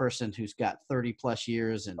experienced person who's got 30 plus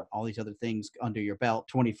years and all these other things under your belt,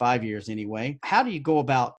 25 years anyway. How do you go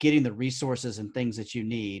about getting the resources and things that you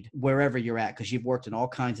need wherever you're at? Because you've worked in all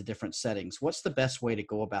kinds of different settings. What's the best way to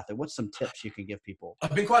go about that? What's some tips you can give people?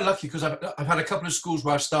 I've been quite lucky because I've had a couple of schools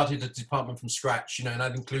where I've started a department from scratch, and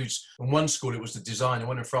that includes, in one school, it was the design. And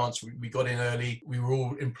one in France, we got in early. We were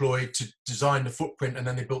all employed to design the footprint, and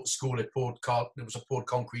then they built the school. It was a poured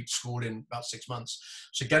concrete school in about 6 months.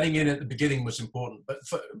 So getting in at the beginning was important, but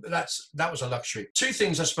that was a luxury. Two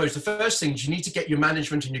things, I suppose. The first thing is you need to get your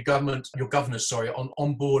management and your governors,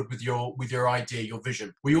 on board with your idea, your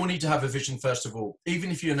vision. We all need to have a vision, first of all.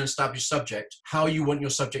 Even if you're an established subject, how you want your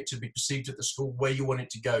subject to be perceived at the school, where you want it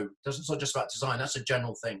to go. It's not just about design, that's a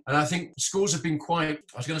general thing. And I think schools have been quite,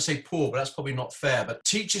 I was going to say poor, but that's probably not fair, but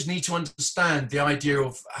teachers need to understand the idea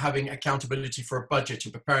of having accountability for a budget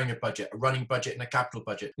and preparing a budget, a running budget and a capital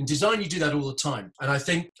budget. In design, you do that all the time. And I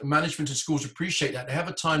think management and schools appreciate that. They have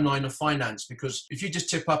a timeline of finance, because if you just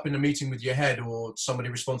tip up in a meeting with your head or somebody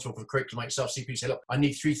responsible for the curriculum like yourself, CP, say, look, I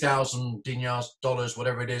need 3,000 dinars, dollars,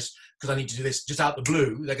 whatever it is, because I need to do this, just out the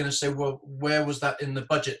blue, they're going to say, well, where was that in the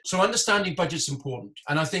budget? So understanding budget's important.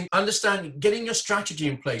 And I think getting your strategy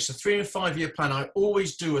in place, a 3 and 5 year plan. I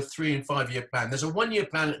always do a 3 and 5 year plan. There's a 1 year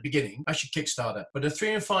plan at the beginning, actually Kickstarter, but a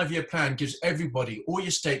 3 and 5 year plan gives everybody, all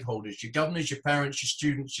your stakeholders, your governors, your parents, your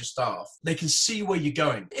students, your staff, they can see where you're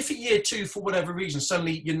going. If at year 2, for whatever reason,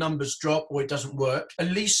 suddenly your numbers drop or it doesn't work,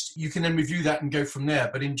 at least you can then review that and go from there.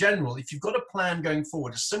 But in general, if you've got a plan going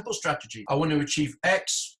forward, a simple strategy, I want to achieve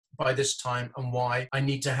X by this time and why. I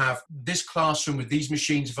need to have this classroom with these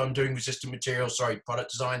machines if I'm doing resistant materials,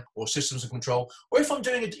 product design or systems and control, or if I'm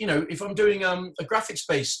doing a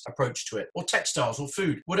graphics-based approach to it, or textiles or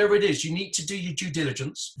food, whatever it is, you need to do your due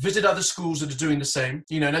diligence, visit other schools that are doing the same,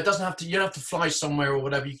 and it doesn't have to, you don't have to fly somewhere or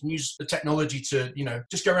whatever. You can use the technology to,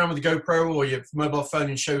 just go around with a GoPro or your mobile phone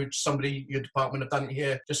and show somebody, your department, I've done it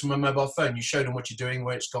here, just from my mobile phone. You show them what you're doing,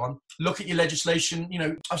 where it's gone. Look at your legislation.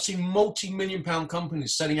 I've seen multi-million-pound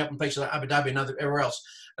companies setting up in places like Abu Dhabi and everywhere else,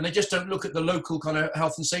 and they just don't look at the local kind of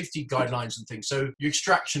health and safety guidelines and things. So your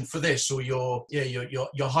extraction for this or your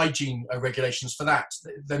hygiene regulations for that,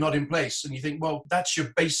 they're not in place. And you think, well, that's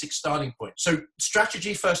your basic starting point. So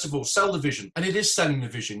strategy, first of all, sell the vision. And it is selling the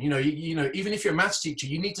vision. Even if you're a maths teacher,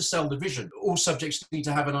 you need to sell the vision. All subjects need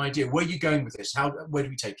to have an idea. Where are you going with this? Where do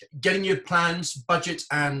we take it? Getting your plans, budget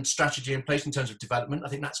and strategy in place in terms of development, I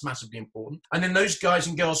think that's massively important. And then those guys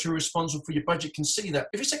and girls who are responsible for your budget can see that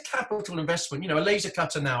if it's a capital investment, a laser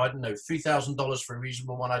cutter now, I don't know, $3,000 for a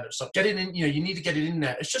reasonable one. Get it in, you need to get it in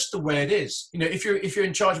there. It's just the way it is. If you're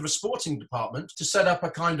in charge of a sporting department, to set up a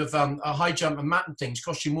kind of a high jump and mat and things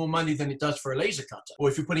costs you more money than it does for a laser cutter. Or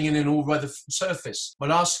if you're putting in an all-weather surface. My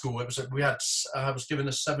last school, I was given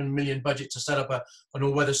a $7 million budget to set up an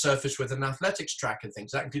all-weather surface with an athletics track and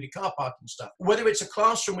things. That included car parking stuff. Whether it's a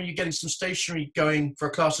classroom where you're getting some stationery going for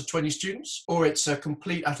a class of 20 students, or it's a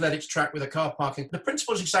complete athletics track with a car parking, the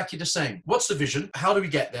principle is exactly the same. What's the vision? How do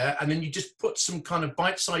we get there? And then you just put some kind of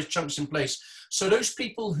bite-sized chunks in place. So those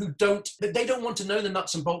people who don't want to know the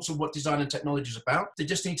nuts and bolts of what design and technology is about. They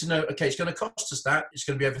just need to know, okay, it's going to cost us that. It's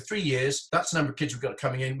going to be over 3 years. That's the number of kids we've got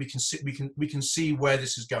coming in. We can see where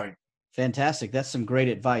this is going. Fantastic. That's some great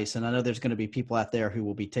advice. And I know there's going to be people out there who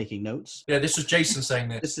will be taking notes. Yeah, this was Jason saying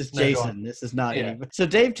this. This is Jason. This is not anybody. So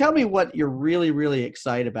Dave, tell me what you're really, really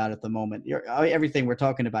excited about at the moment. Everything we're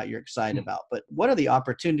talking about, you're excited about. But what are the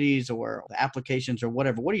opportunities or the applications or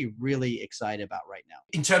whatever? What are you really excited about right now?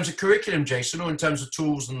 In terms of curriculum, Jason, or in terms of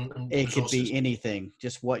tools and it resources? Could be anything,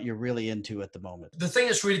 just what you're really into at the moment. The thing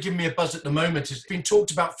that's really giving me a buzz at the moment is been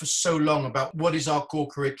talked about for so long about what is our core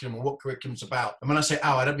curriculum and what curriculum's about. And when I say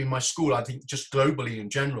I don't mean my school, I think just globally in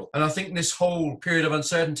general. And I think this whole period of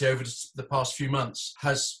uncertainty over the past few months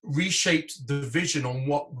has reshaped the vision on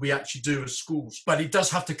what we actually do as schools. But it does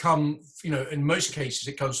have to come, in most cases,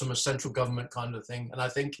 it comes from a central government kind of thing. And I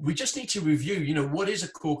think we just need to review, what is a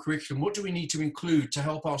core curriculum? What do we need to include to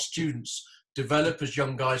help our students develop as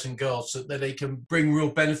young guys and girls so that they can bring real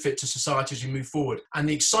benefit to society as we move forward? And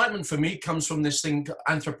the excitement for me comes from this thing,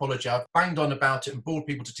 anthropology. I've banged on about it and bored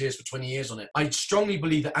people to tears for 20 years on it. I strongly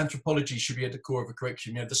believe that anthropology should be at the core of a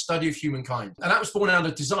curriculum, the study of humankind. And that was born out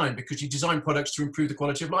of design, because you design products to improve the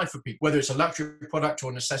quality of life for people. Whether it's a luxury product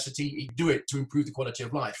or a necessity, you do it to improve the quality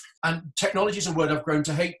of life. And technology is a word I've grown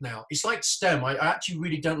to hate now. It's like STEM. I actually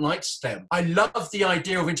really don't like STEM. I love the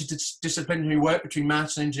idea of interdisciplinary work between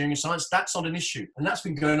maths and engineering and science. That's not an issue. And that's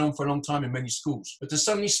been going on for a long time in many schools. But to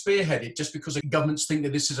suddenly spearhead it just because the governments think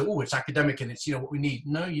that this is, it's academic and it's, what we need.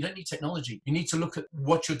 No, you don't need technology. You need to look at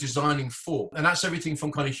what you're designing for. And that's everything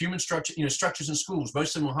from kind of human structure, structures in schools.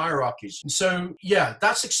 Most of them are hierarchies. And so, yeah,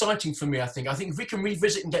 that's exciting for me, I think. I think if we can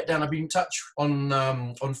revisit and get down, I've been in touch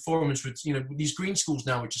on forums with, these green schools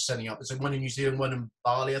now, which are setting up. There's one in New Zealand, one in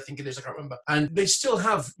Bali, I think it is, I can't remember. And they still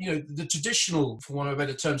have, the traditional, for want of a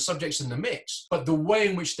better term, subjects in the mix. But the way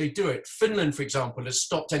in which they do it, Finland, for example, has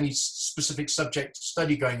stopped any specific subject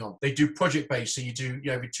study going on. They do project-based. So you do,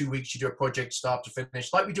 every 2 weeks, you do a project start to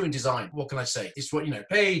finish, like we do in design. What can I say? It's what,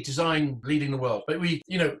 hey, design leading the world. But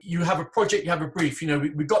you have a project, you have a brief,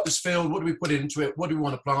 we've got this field, what do we put into it? What do we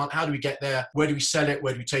want to plant? How do we get there? Where do we sell it?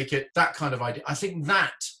 Where do we take it? That kind of idea. I think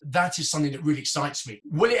that is something that really excites me.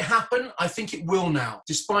 Will it happen? I think it will now.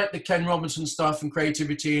 Despite the Ken Robinson stuff and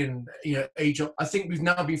creativity and, age, I think we've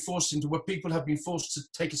now been forced into where people have been forced to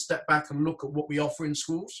take a step back and look at what we offer in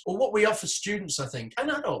schools or what we offer students, I think,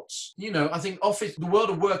 and adults. I think the world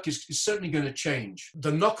of work is certainly going to change.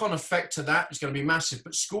 The knock-on effect to that is going to be massive,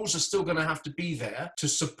 but schools are still going to have to be there to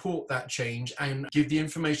support that change and give the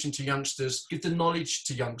information to youngsters, give the knowledge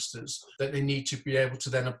to youngsters that they need to be able to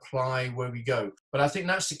then apply where we go. But I think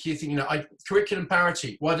that's the key thing. Curriculum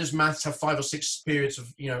parity. Why does maths have 5 or 6 periods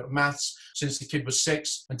of, maths since the kid was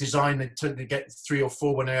 6, and design they get 3 or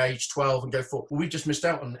 4 when they're age 12 and go for? Well, we just missed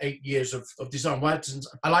out on 8 years of design. Why doesn't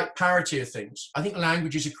I like parity of things? I think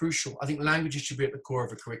languages are crucial. I think languages should be at the core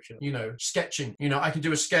of a curriculum. Sketching. I can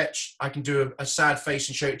do a sketch. I can do a sad face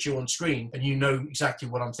and show it to you on screen, and you know exactly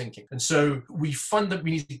what I'm thinking. And so we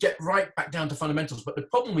need to get right back down to fundamentals. But the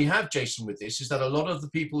problem we have, Jason, with this is that a lot of the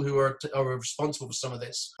people who are responsible for some of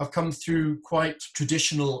this have come through quite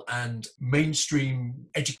traditional and mainstream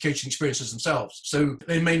education experiences themselves. So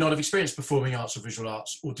they may not have experienced performing arts or visual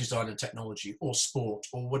arts or design and technology or sport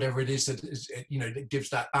or whatever it is that is, that gives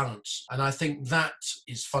that balance. And I think that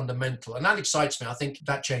is fundamental. And that excites me. I think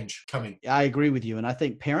that change coming. I agree with you. And I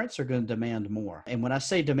think parents are going to demand more. And when I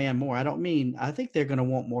say demand more, I think they're going to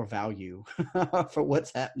want more value for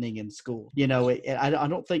what's happening in school. I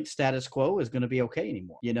don't think status quo is going to be okay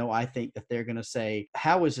anymore. I think that they're going to say,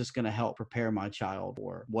 how is this going to help prepare my child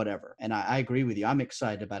or whatever? And I agree with you. I'm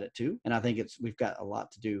excited about it too. And I think we've got a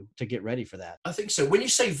lot to do to get ready for that. I think so. When you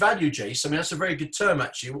say value, Jace, that's a very good term,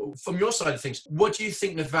 actually. From your side of things, what do you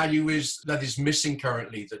think the value is that is missing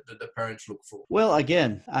currently that the parents look for? Well,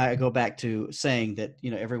 again, I go back to saying that,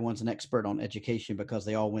 everyone's an expert on education because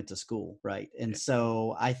they all went to school, right? And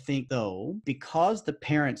so I think, though, because the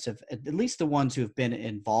parents have, at least the ones who have been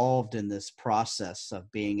involved in this process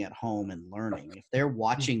of being at home and learning, if they're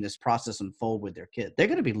watching this process unfold with their kids, they're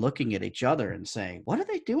going to be looking at each other and saying, what are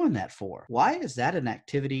they doing that for? Why is that an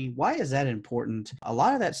activity? Why is that important? A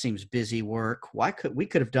lot of that seems busy work. We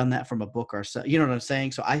could have done that from a book ourselves. You know what I'm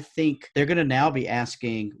saying? So I think they're going to now be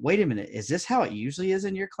asking, wait a minute, is this how it usually is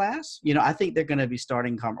in your class? I think they're going to be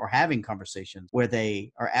starting or having conversations where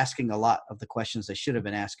they are asking a lot of the questions they should have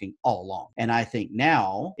been asking all along. And I think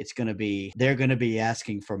now they're going to be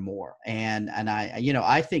asking for more. And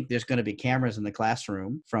I think there's going to be cameras in the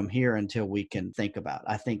classroom from here until we can think about.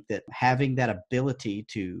 I think that having that ability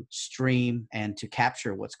to stream and to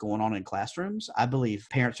capture what's going on in classrooms, I believe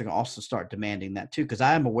parents are going to also start demanding that too. Because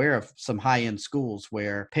I am aware of some high-end schools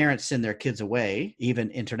where parents send their kids away,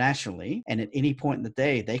 even internationally, and at any point in the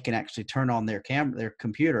day, they can actually turn on their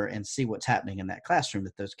computer and see what's happening in that classroom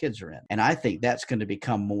that those kids are in. And I think that's going to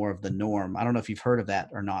become more of the norm. I don't know if you've heard of that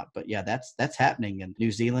or not, but yeah, that's happening in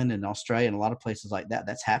New Zealand and Australia and a lot of places like that.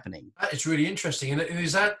 That's happening. It's really interesting. And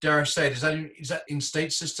is that, dare I say it, is that in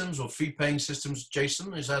state systems or fee-paying systems,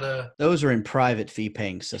 Jason? Those are in private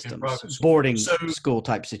fee-paying systems, boarding school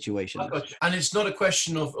type situations. And it's not a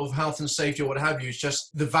question of health and safety or what have you. It's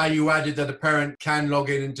just the value added that a parent can log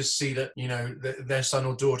in and just see that, their son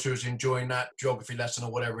or daughter is enjoying that geography lesson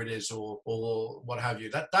or whatever it is, or what have you.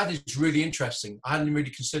 That is really interesting. I hadn't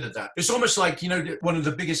really considered that. It's almost like, one of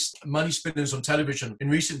the biggest money spinners on television in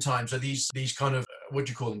recent times are these kind of, what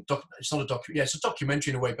do you call them? It's not a it's a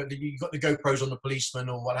documentary in a way, but you've got the GoPros on the policeman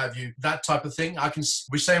or what have you, that type of thing.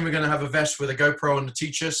 We're saying we're going to have a vest with a GoPro on the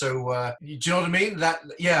teacher. So do you know what I mean?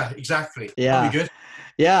 Yeah, exactly. Yeah. That'll be good.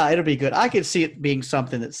 Yeah, it'll be good. I could see it being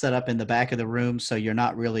something that's set up in the back of the room so you're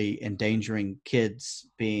not really endangering kids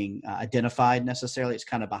being identified necessarily. It's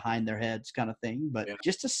kind of behind their heads kind of thing. But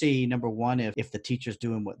just to see, number one, if the teacher's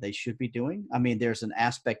doing what they should be doing. I mean, there's an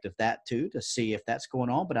aspect of that too, to see if that's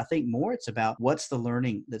going on. But I think more it's about what's the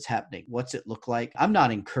learning that's happening? What's it look like? I'm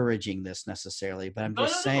not encouraging this necessarily, but I'm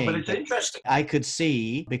just saying but it's interesting. I could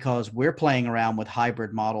see, because we're playing around with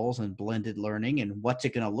hybrid models and blended learning, and what's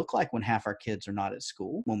it going to look like when half our kids are not at school?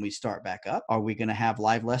 school when we start back up? Are we going to have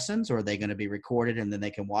live lessons, or are they going to be recorded and then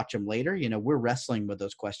they can watch them later? We're wrestling with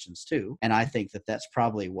those questions too. And I think that that's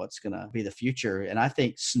probably what's going to be the future. And I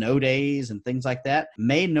think snow days and things like that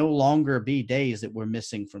may no longer be days that we're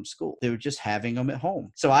missing from school. They're just having them at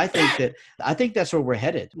home. So I think that's where we're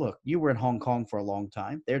headed. Look, you were in Hong Kong for a long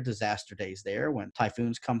time. There are disaster days there when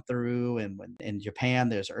typhoons come through, and when in Japan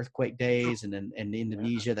there's earthquake days, and in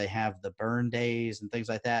Indonesia they have the burn days and things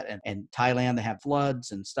like that, and Thailand they have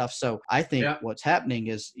floods and stuff. So I think what's happening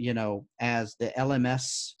is, as the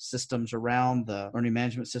LMS systems around, the learning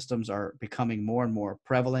management systems are becoming more and more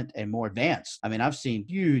prevalent and more advanced. I mean, I've seen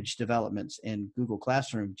huge developments in Google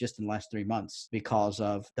Classroom just in the last 3 months because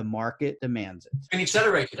of the market demands it. It's been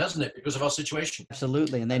accelerated, hasn't it, because of our situation?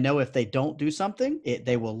 Absolutely. And they know if they don't do something,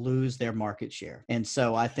 they will lose their market share. And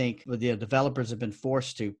so I think the developers have been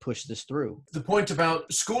forced to push this through. The point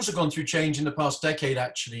about schools have gone through change in the past decade,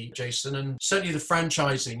 actually, Jason, and certainly the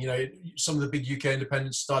franchising, some of the big UK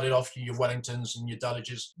independents started off, your Wellingtons and your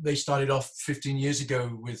Dulwiches. They started off 15 years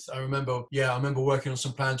ago with, I remember working on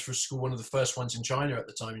some plans for a school, one of the first ones in China at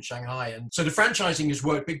the time, in Shanghai. And so the franchising has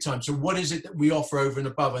worked big time. So what is it that we offer over and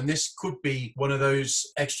above? And this could be one of those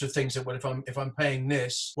extra things that, if I'm paying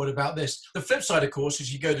this, what about this? The flip side, of course,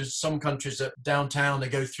 is you go to some countries that downtown, they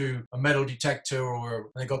go through a metal detector, or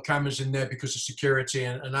they got cameras in there because of security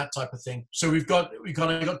and that type of thing. So we kind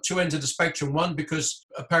of got two ends of the spectrum. One, because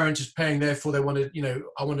a parent is paying, therefore they want to,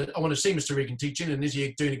 I want to see Mr. Regan teaching, and is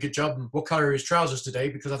he doing a good job, and what color are his trousers today,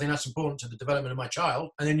 because I think that's important to the development of my child.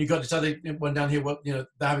 And then you got this other one down here, they're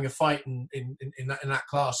having a fight in that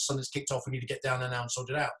class, something's kicked off, we need to get down there now and sort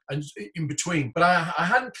it out, and in between. But I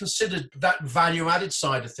hadn't considered that value added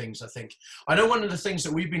side of things. I think I know one of the things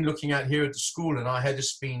that we've been looking at here at the school, and our head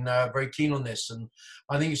has been very keen on this, and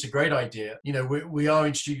I think it's a great idea. We are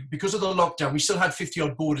interested, because of the lockdown, we still had 50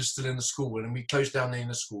 odd boarders still in the school, and we closed down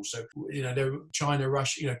the school. So, there were China,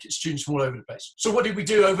 Russia, students from all over the place. So what did we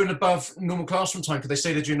do over and above normal classroom time? Because they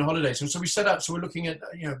stay there during the holidays. And so we set up, so we're looking at,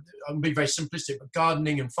 I'm being very simplistic, but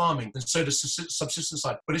gardening and farming, and so the subsistence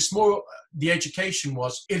side. But it's more, the education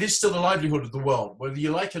it is still the livelihood of the world, whether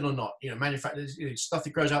you like it or not. Manufacturing, stuff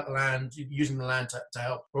that grows out the land, using the land to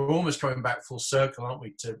help. We're almost coming back full circle, aren't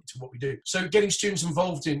we, to what we do. So getting students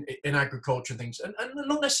involved in agriculture and things, and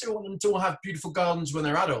not necessarily want them to all have beautiful gardens when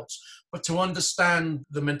they're adults, but to understand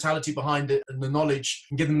the mentality behind it and the knowledge,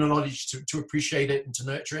 and give them the knowledge to appreciate it and to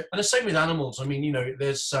nurture it. And the same with animals. I mean,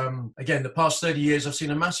 there's, again, the past 30 years, I've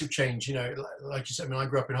seen a massive change. Like you said, when I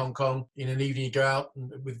grew up in Hong Kong, in an evening you go out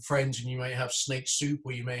with friends and you may have snake soup,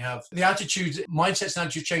 or you may have the attitudes, mindsets and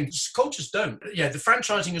attitudes change. Cultures don't. Yeah, the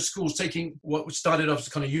franchising of schools, taking what started off as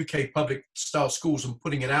kind of UK public style schools and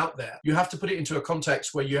putting it out there, you have to put it into a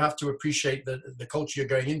context where you have to appreciate the culture you're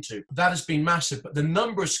going into. That has been massive. But the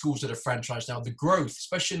number of schools that are franchised now, the growth,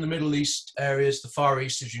 especially in the Middle East areas, the Far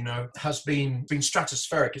East, as you know, has been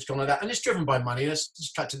stratospheric. It's gone like that. And it's driven by money. Let's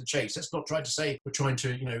just cut to the chase. Let's not try to say we're trying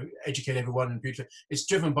to, educate everyone and beautiful. It's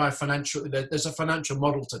driven by there's a financial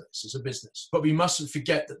model to this. It's a business. But we mustn't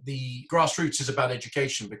forget that the grassroots is about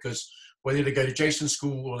education, because whether they go to Jason's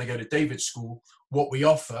school or they go to David's school, what we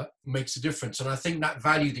offer makes a difference. And I think that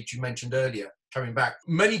value that you mentioned earlier, coming back,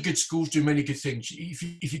 many good schools do many good things.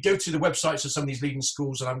 If you go to the websites of some of these leading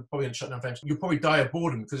schools, and I'm probably going to shut down fans, you'll probably die of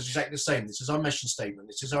boredom, because it's exactly the same. This is our mission statement.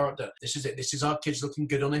 This is it. This is our kids looking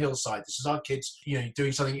good on the hillside. This is our kids,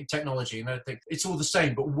 doing something in technology and everything. It's all the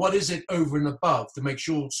same. But what is it over and above to make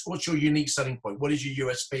sure, what's your unique selling point? What is your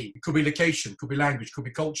USP? It could be location, could be language, could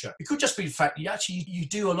be culture. It could just be the fact that you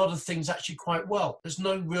do a lot of things actually quite well. There's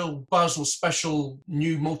no real buzz or special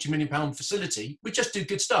new multi-million-pound facility. We just do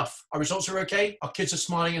good stuff. Our results are okay. Our kids are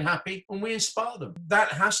smiling and happy, and we inspire them.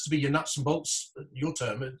 That has to be your nuts and bolts, your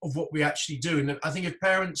term, of what we actually do. And I think if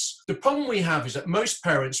parents, the problem we have is that most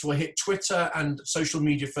parents will hit Twitter and social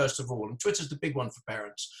media first of all. And Twitter's the big one for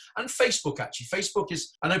parents. And Facebook, actually. Facebook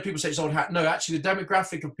is, I know people say it's old hat. No, actually the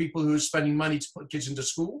demographic of people who are spending money to put kids into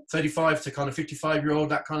school, 35 to kind of 55-year-old,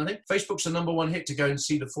 that kind of thing. Facebook's the number one hit to go and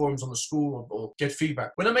see the forums on the school or get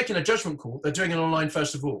feedback. When they're making a judgment call, they're doing it online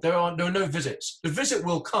first of all. There are no visits. The visit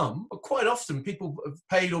will come, but quite often people have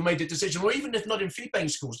paid or made a decision, or even if not in fee-paying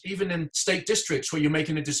schools, even in state districts where you're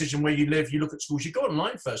making a decision where you live, you look at schools, you go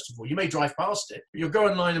online first of all. You may drive past it, but you'll go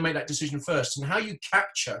online and make that decision first. And how you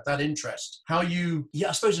capture that interest, how you,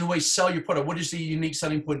 I suppose in a way, sell your product. What is the unique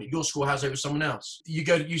selling point that your school has over someone else?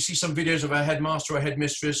 You see some videos of a headmaster or a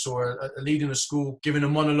headmistress or a lead in a school giving a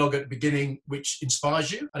monologue at the beginning, which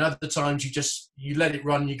inspires you. And other times you let it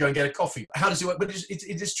run, you go and get a coffee. How does it work? But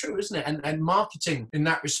it is true, isn't it? And marketing in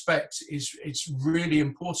that respect is it's really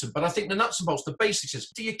important. But I think the nuts and bolts, the basics is,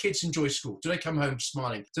 do your kids enjoy school? Do they come home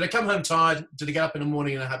smiling? Do they come home tired? Do they get up in the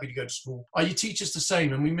morning and are happy to go to school? Are your teachers the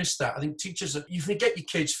same? And we miss that. I think teachers, you forget your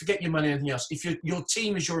kids, forget your money, anything else. If your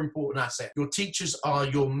team is your important asset, your teachers are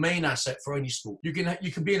your main asset for any school. You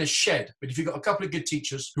can be in a shed, but if you've got a couple of good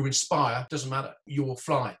teachers who inspire, doesn't matter, you will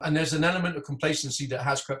fly. And there's an element of complacency that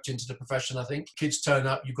has crept into the profession, I think. Kids turn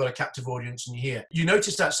up, you've got a captive audience, and you hear. You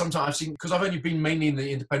notice that sometimes I've seen, because I've only been mainly in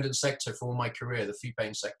the independent sector for all my career, the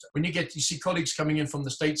fee-paying sector. When you see colleagues coming in from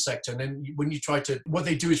the state sector, and then when you try to, what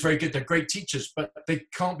they do is very good. They're great teachers, but they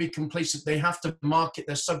can't be complacent. They have to market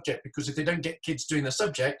their subject, because if they don't get kids doing their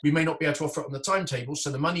subject, we may not be able to offer it on the timetable, so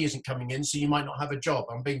the money isn't coming in, so you might not have a job.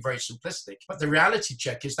 I'm being very simplistic. But the reality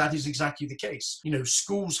check is that is exactly the case. You know,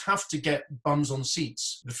 schools have to get bums on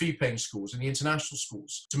seats, the fee-paying schools and the international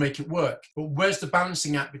schools, to make it work. But where's the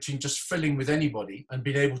balancing act between just filling with anybody and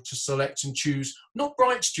being able to select and choose, not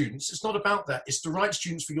bright students, it's not about that, it's the right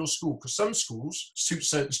students for your school, because some schools suit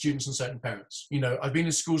certain students and certain parents. You know, I've been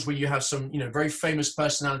in schools where you have some, you know, very famous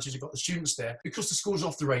personalities who've got the students there because the school's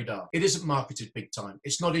off the radar. It isn't marketed big time.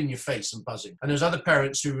 It's not in your face and buzzing. And there's other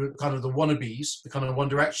parents who are kind of the wannabes, the kind of One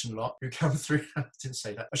Direction lot who come through, I didn't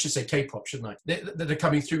say that, I should say K-pop, shouldn't I? That are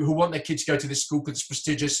coming through, who want their kids to go to this school because it's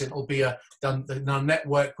prestigious and it'll be they'll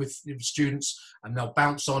network with students and they'll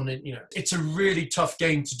bounce on it. You know, it's a really tough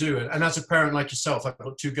game to do. And as a parent like yourself, I've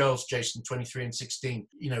got two girls, Jason, 23 and 16.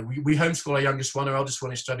 You know, we homeschool our youngest one. Our eldest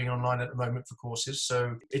one is studying online at the moment for courses.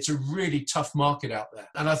 So it's a really tough market out there.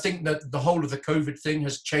 And I think that the whole of the COVID thing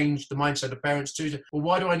has changed the mindset of parents too. Well,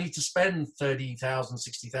 why do I need to spend 30,000,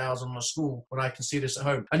 60,000 on a school when I can see this at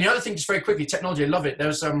home? And the other thing, just very quickly, technology, I love it. There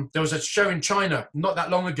was a show in China not that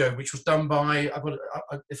long ago, which was done by,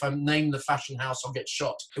 if I name the fashion house, I'll get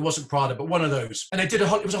shot. It wasn't Prada, but one of those. And they did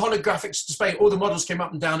it was a holographic display. All the models came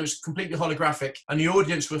up and down. It was completely holographic. And the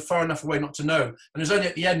audience were far enough away not to know. And it was only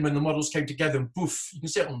at the end when the models came together and poof, you can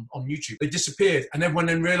see it on YouTube. They disappeared. And everyone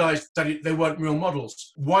then realized that they weren't real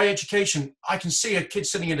models. Why education? I can see a kid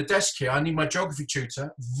sitting at a desk here. I need my geography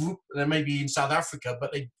tutor. They may be in South Africa,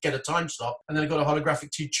 but they get a time slot. And then they've got a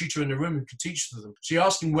holographic tutor in the room who can teach to them. So you're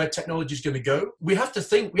asking where technology is going to go. We have to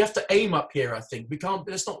think, we have to aim up here, I think.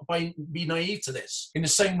 Let's not be naive to this. In the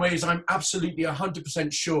same way as I'm absolutely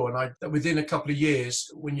 100% sure that within a couple of years,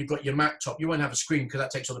 when you've got your Mac top, you won't have a screen because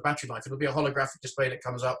that takes all the battery life. It'll be a holographic display that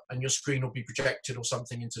comes up and your screen will be projected or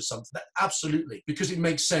something into something. Absolutely. Because it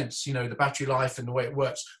makes sense, you know, the battery life and the way it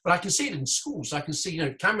works. But I can see it in schools. I can see, you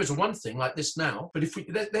know, cameras are one thing like this now, but if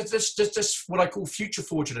that's just what I call future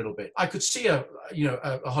forge a little bit. I could see a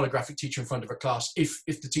holographic teacher in front of a class if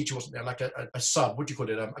the teacher wasn't there, like a sub, what do you call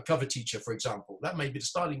it? A cover teacher, for example. That may be the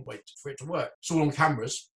starting way for it to work. It's all on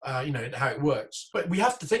cameras. You know, how it works. But we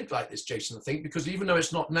have to think like this, Jason, I think, because even though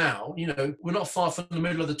it's not now, you know, we're not far from the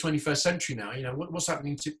middle of the 21st century now. You know, what's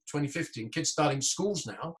happening to 2050? Kids starting schools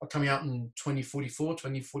now are coming out in 2044,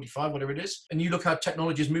 2045, whatever it is. And you look how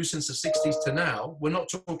technology has moved since the 60s to now, we're not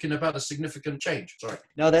talking about a significant change. Sorry.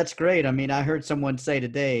 No, that's great. I mean, I heard someone say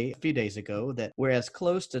today, a few days ago, that we're as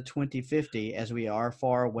close to 2050 as we are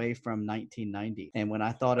far away from 1990. And when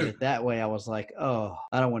I thought of it that way, I was like, oh,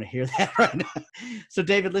 I don't want to hear that right now. So,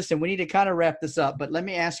 David, listen, we need to kind of wrap this up, but let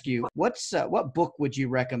me ask you, what book would you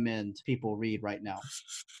recommend people read right now?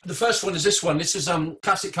 The first one is this one. This is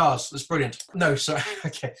Classic Cars. That's brilliant. No, sorry.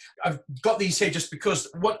 Okay. I've got these here just because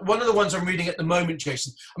one of the ones I'm reading at the moment,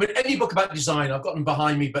 Jason, I mean, any book about design, I've got them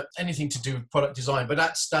behind me, but anything to do with product design, but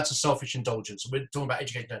that's a selfish indulgence. We're talking about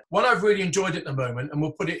education now. One I've really enjoyed at the moment, and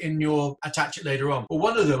we'll put it in attach it later on. But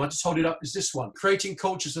one of them, I just hold it up, is this one, Creating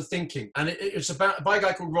Cultures of Thinking. And it's by a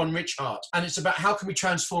guy called Ron Richhart. And it's about how can we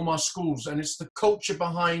transform our schools, and it's the culture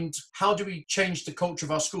behind how do we change the culture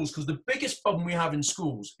of our schools, because the biggest problem we have in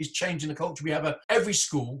schools is changing the culture. We have every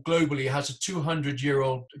school globally has a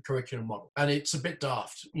 200-year-old curriculum model, and it's a bit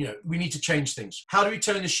daft. You know, we need to change things. How do we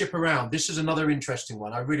turn the ship around? This is another interesting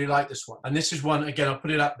one. I really like this one, and this is one, again, I'll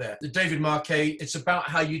put it up there, the David Marquet. It's about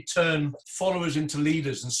how you turn followers into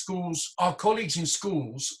leaders. And schools, our colleagues in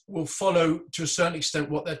schools will follow to a certain extent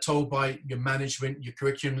what they're told by your management, your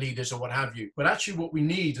curriculum leaders, or what have you. But actually what we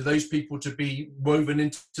need are those people to be woven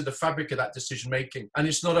into the fabric of that decision making. And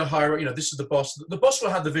it's not a hierarchy, you know, this is the boss. The boss will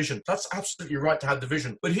have the vision. That's absolutely right to have the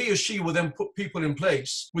vision. But he or she will then put people in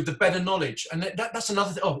place with the better knowledge. And that's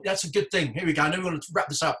another thing. Oh, that's a good thing. Here we go. I know we want to wrap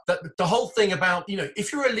this up. The whole thing about, you know,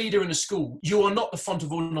 if you're a leader in a school, you are not the font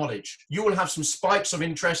of all knowledge. You will have some spikes of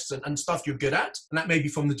interests and stuff you're good at, and that may be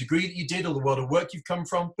from the degree that you did or the world of work you've come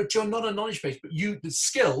from, but you're not a knowledge base. But the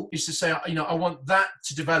skill is to say, I want that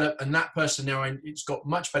to develop, and that person now, it's got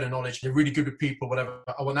much better knowledge, they're really good with people, whatever.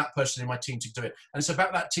 I want that person in my team to do it. And it's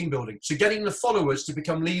about that team building. So getting the followers to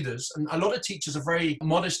become leaders, and a lot of teachers are very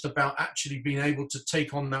modest about actually being able to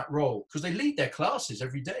take on that role because they lead their classes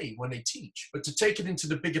every day when they teach, but to take it into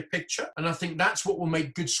the bigger picture. And I think that's what will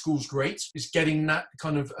make good schools great, is getting that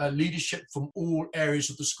kind of leadership from all areas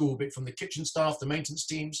of the school, be it from the kitchen staff, the maintenance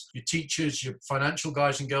teams, your teachers, your financial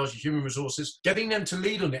guys and girls, your human resources, getting them to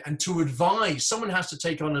lead on it and to advise. Someone has to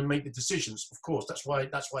take on and make the decisions, of course, that's why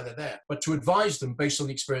they're there, but to advise them based on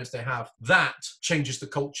the experience they have, that changes the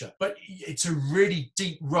culture. But it's a really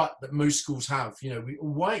deep rut that most schools have.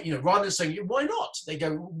 Rather than saying why not, they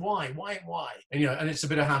go why, and it's a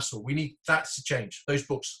bit of hassle. We need that to change. Those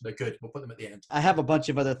books, they're good. We'll put them at the end. I have a bunch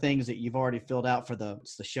of other things that you've already filled out for the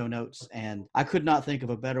show notes, and I could not think of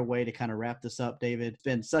a better way to kind of wrap this up, David. It's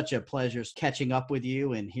been such a pleasure catching up with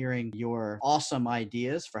you and hearing your awesome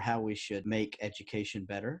ideas for how we should make education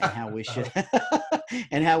better and how we should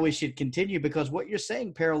and how we should continue, because what you're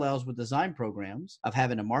saying parallels with design programs of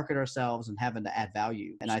having to market ourselves and having to add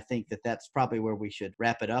value. And I think that that's probably where we should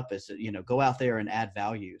wrap it up, is go out there and add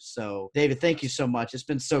value. So David, thank you so much. It's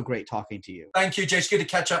been so great talking to you. Thank you, Jay. It's good to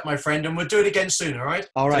catch up, my friend, and we'll do it again soon. All right.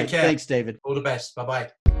 All right. Take care. Thanks, David. All the best.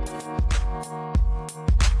 Bye-bye.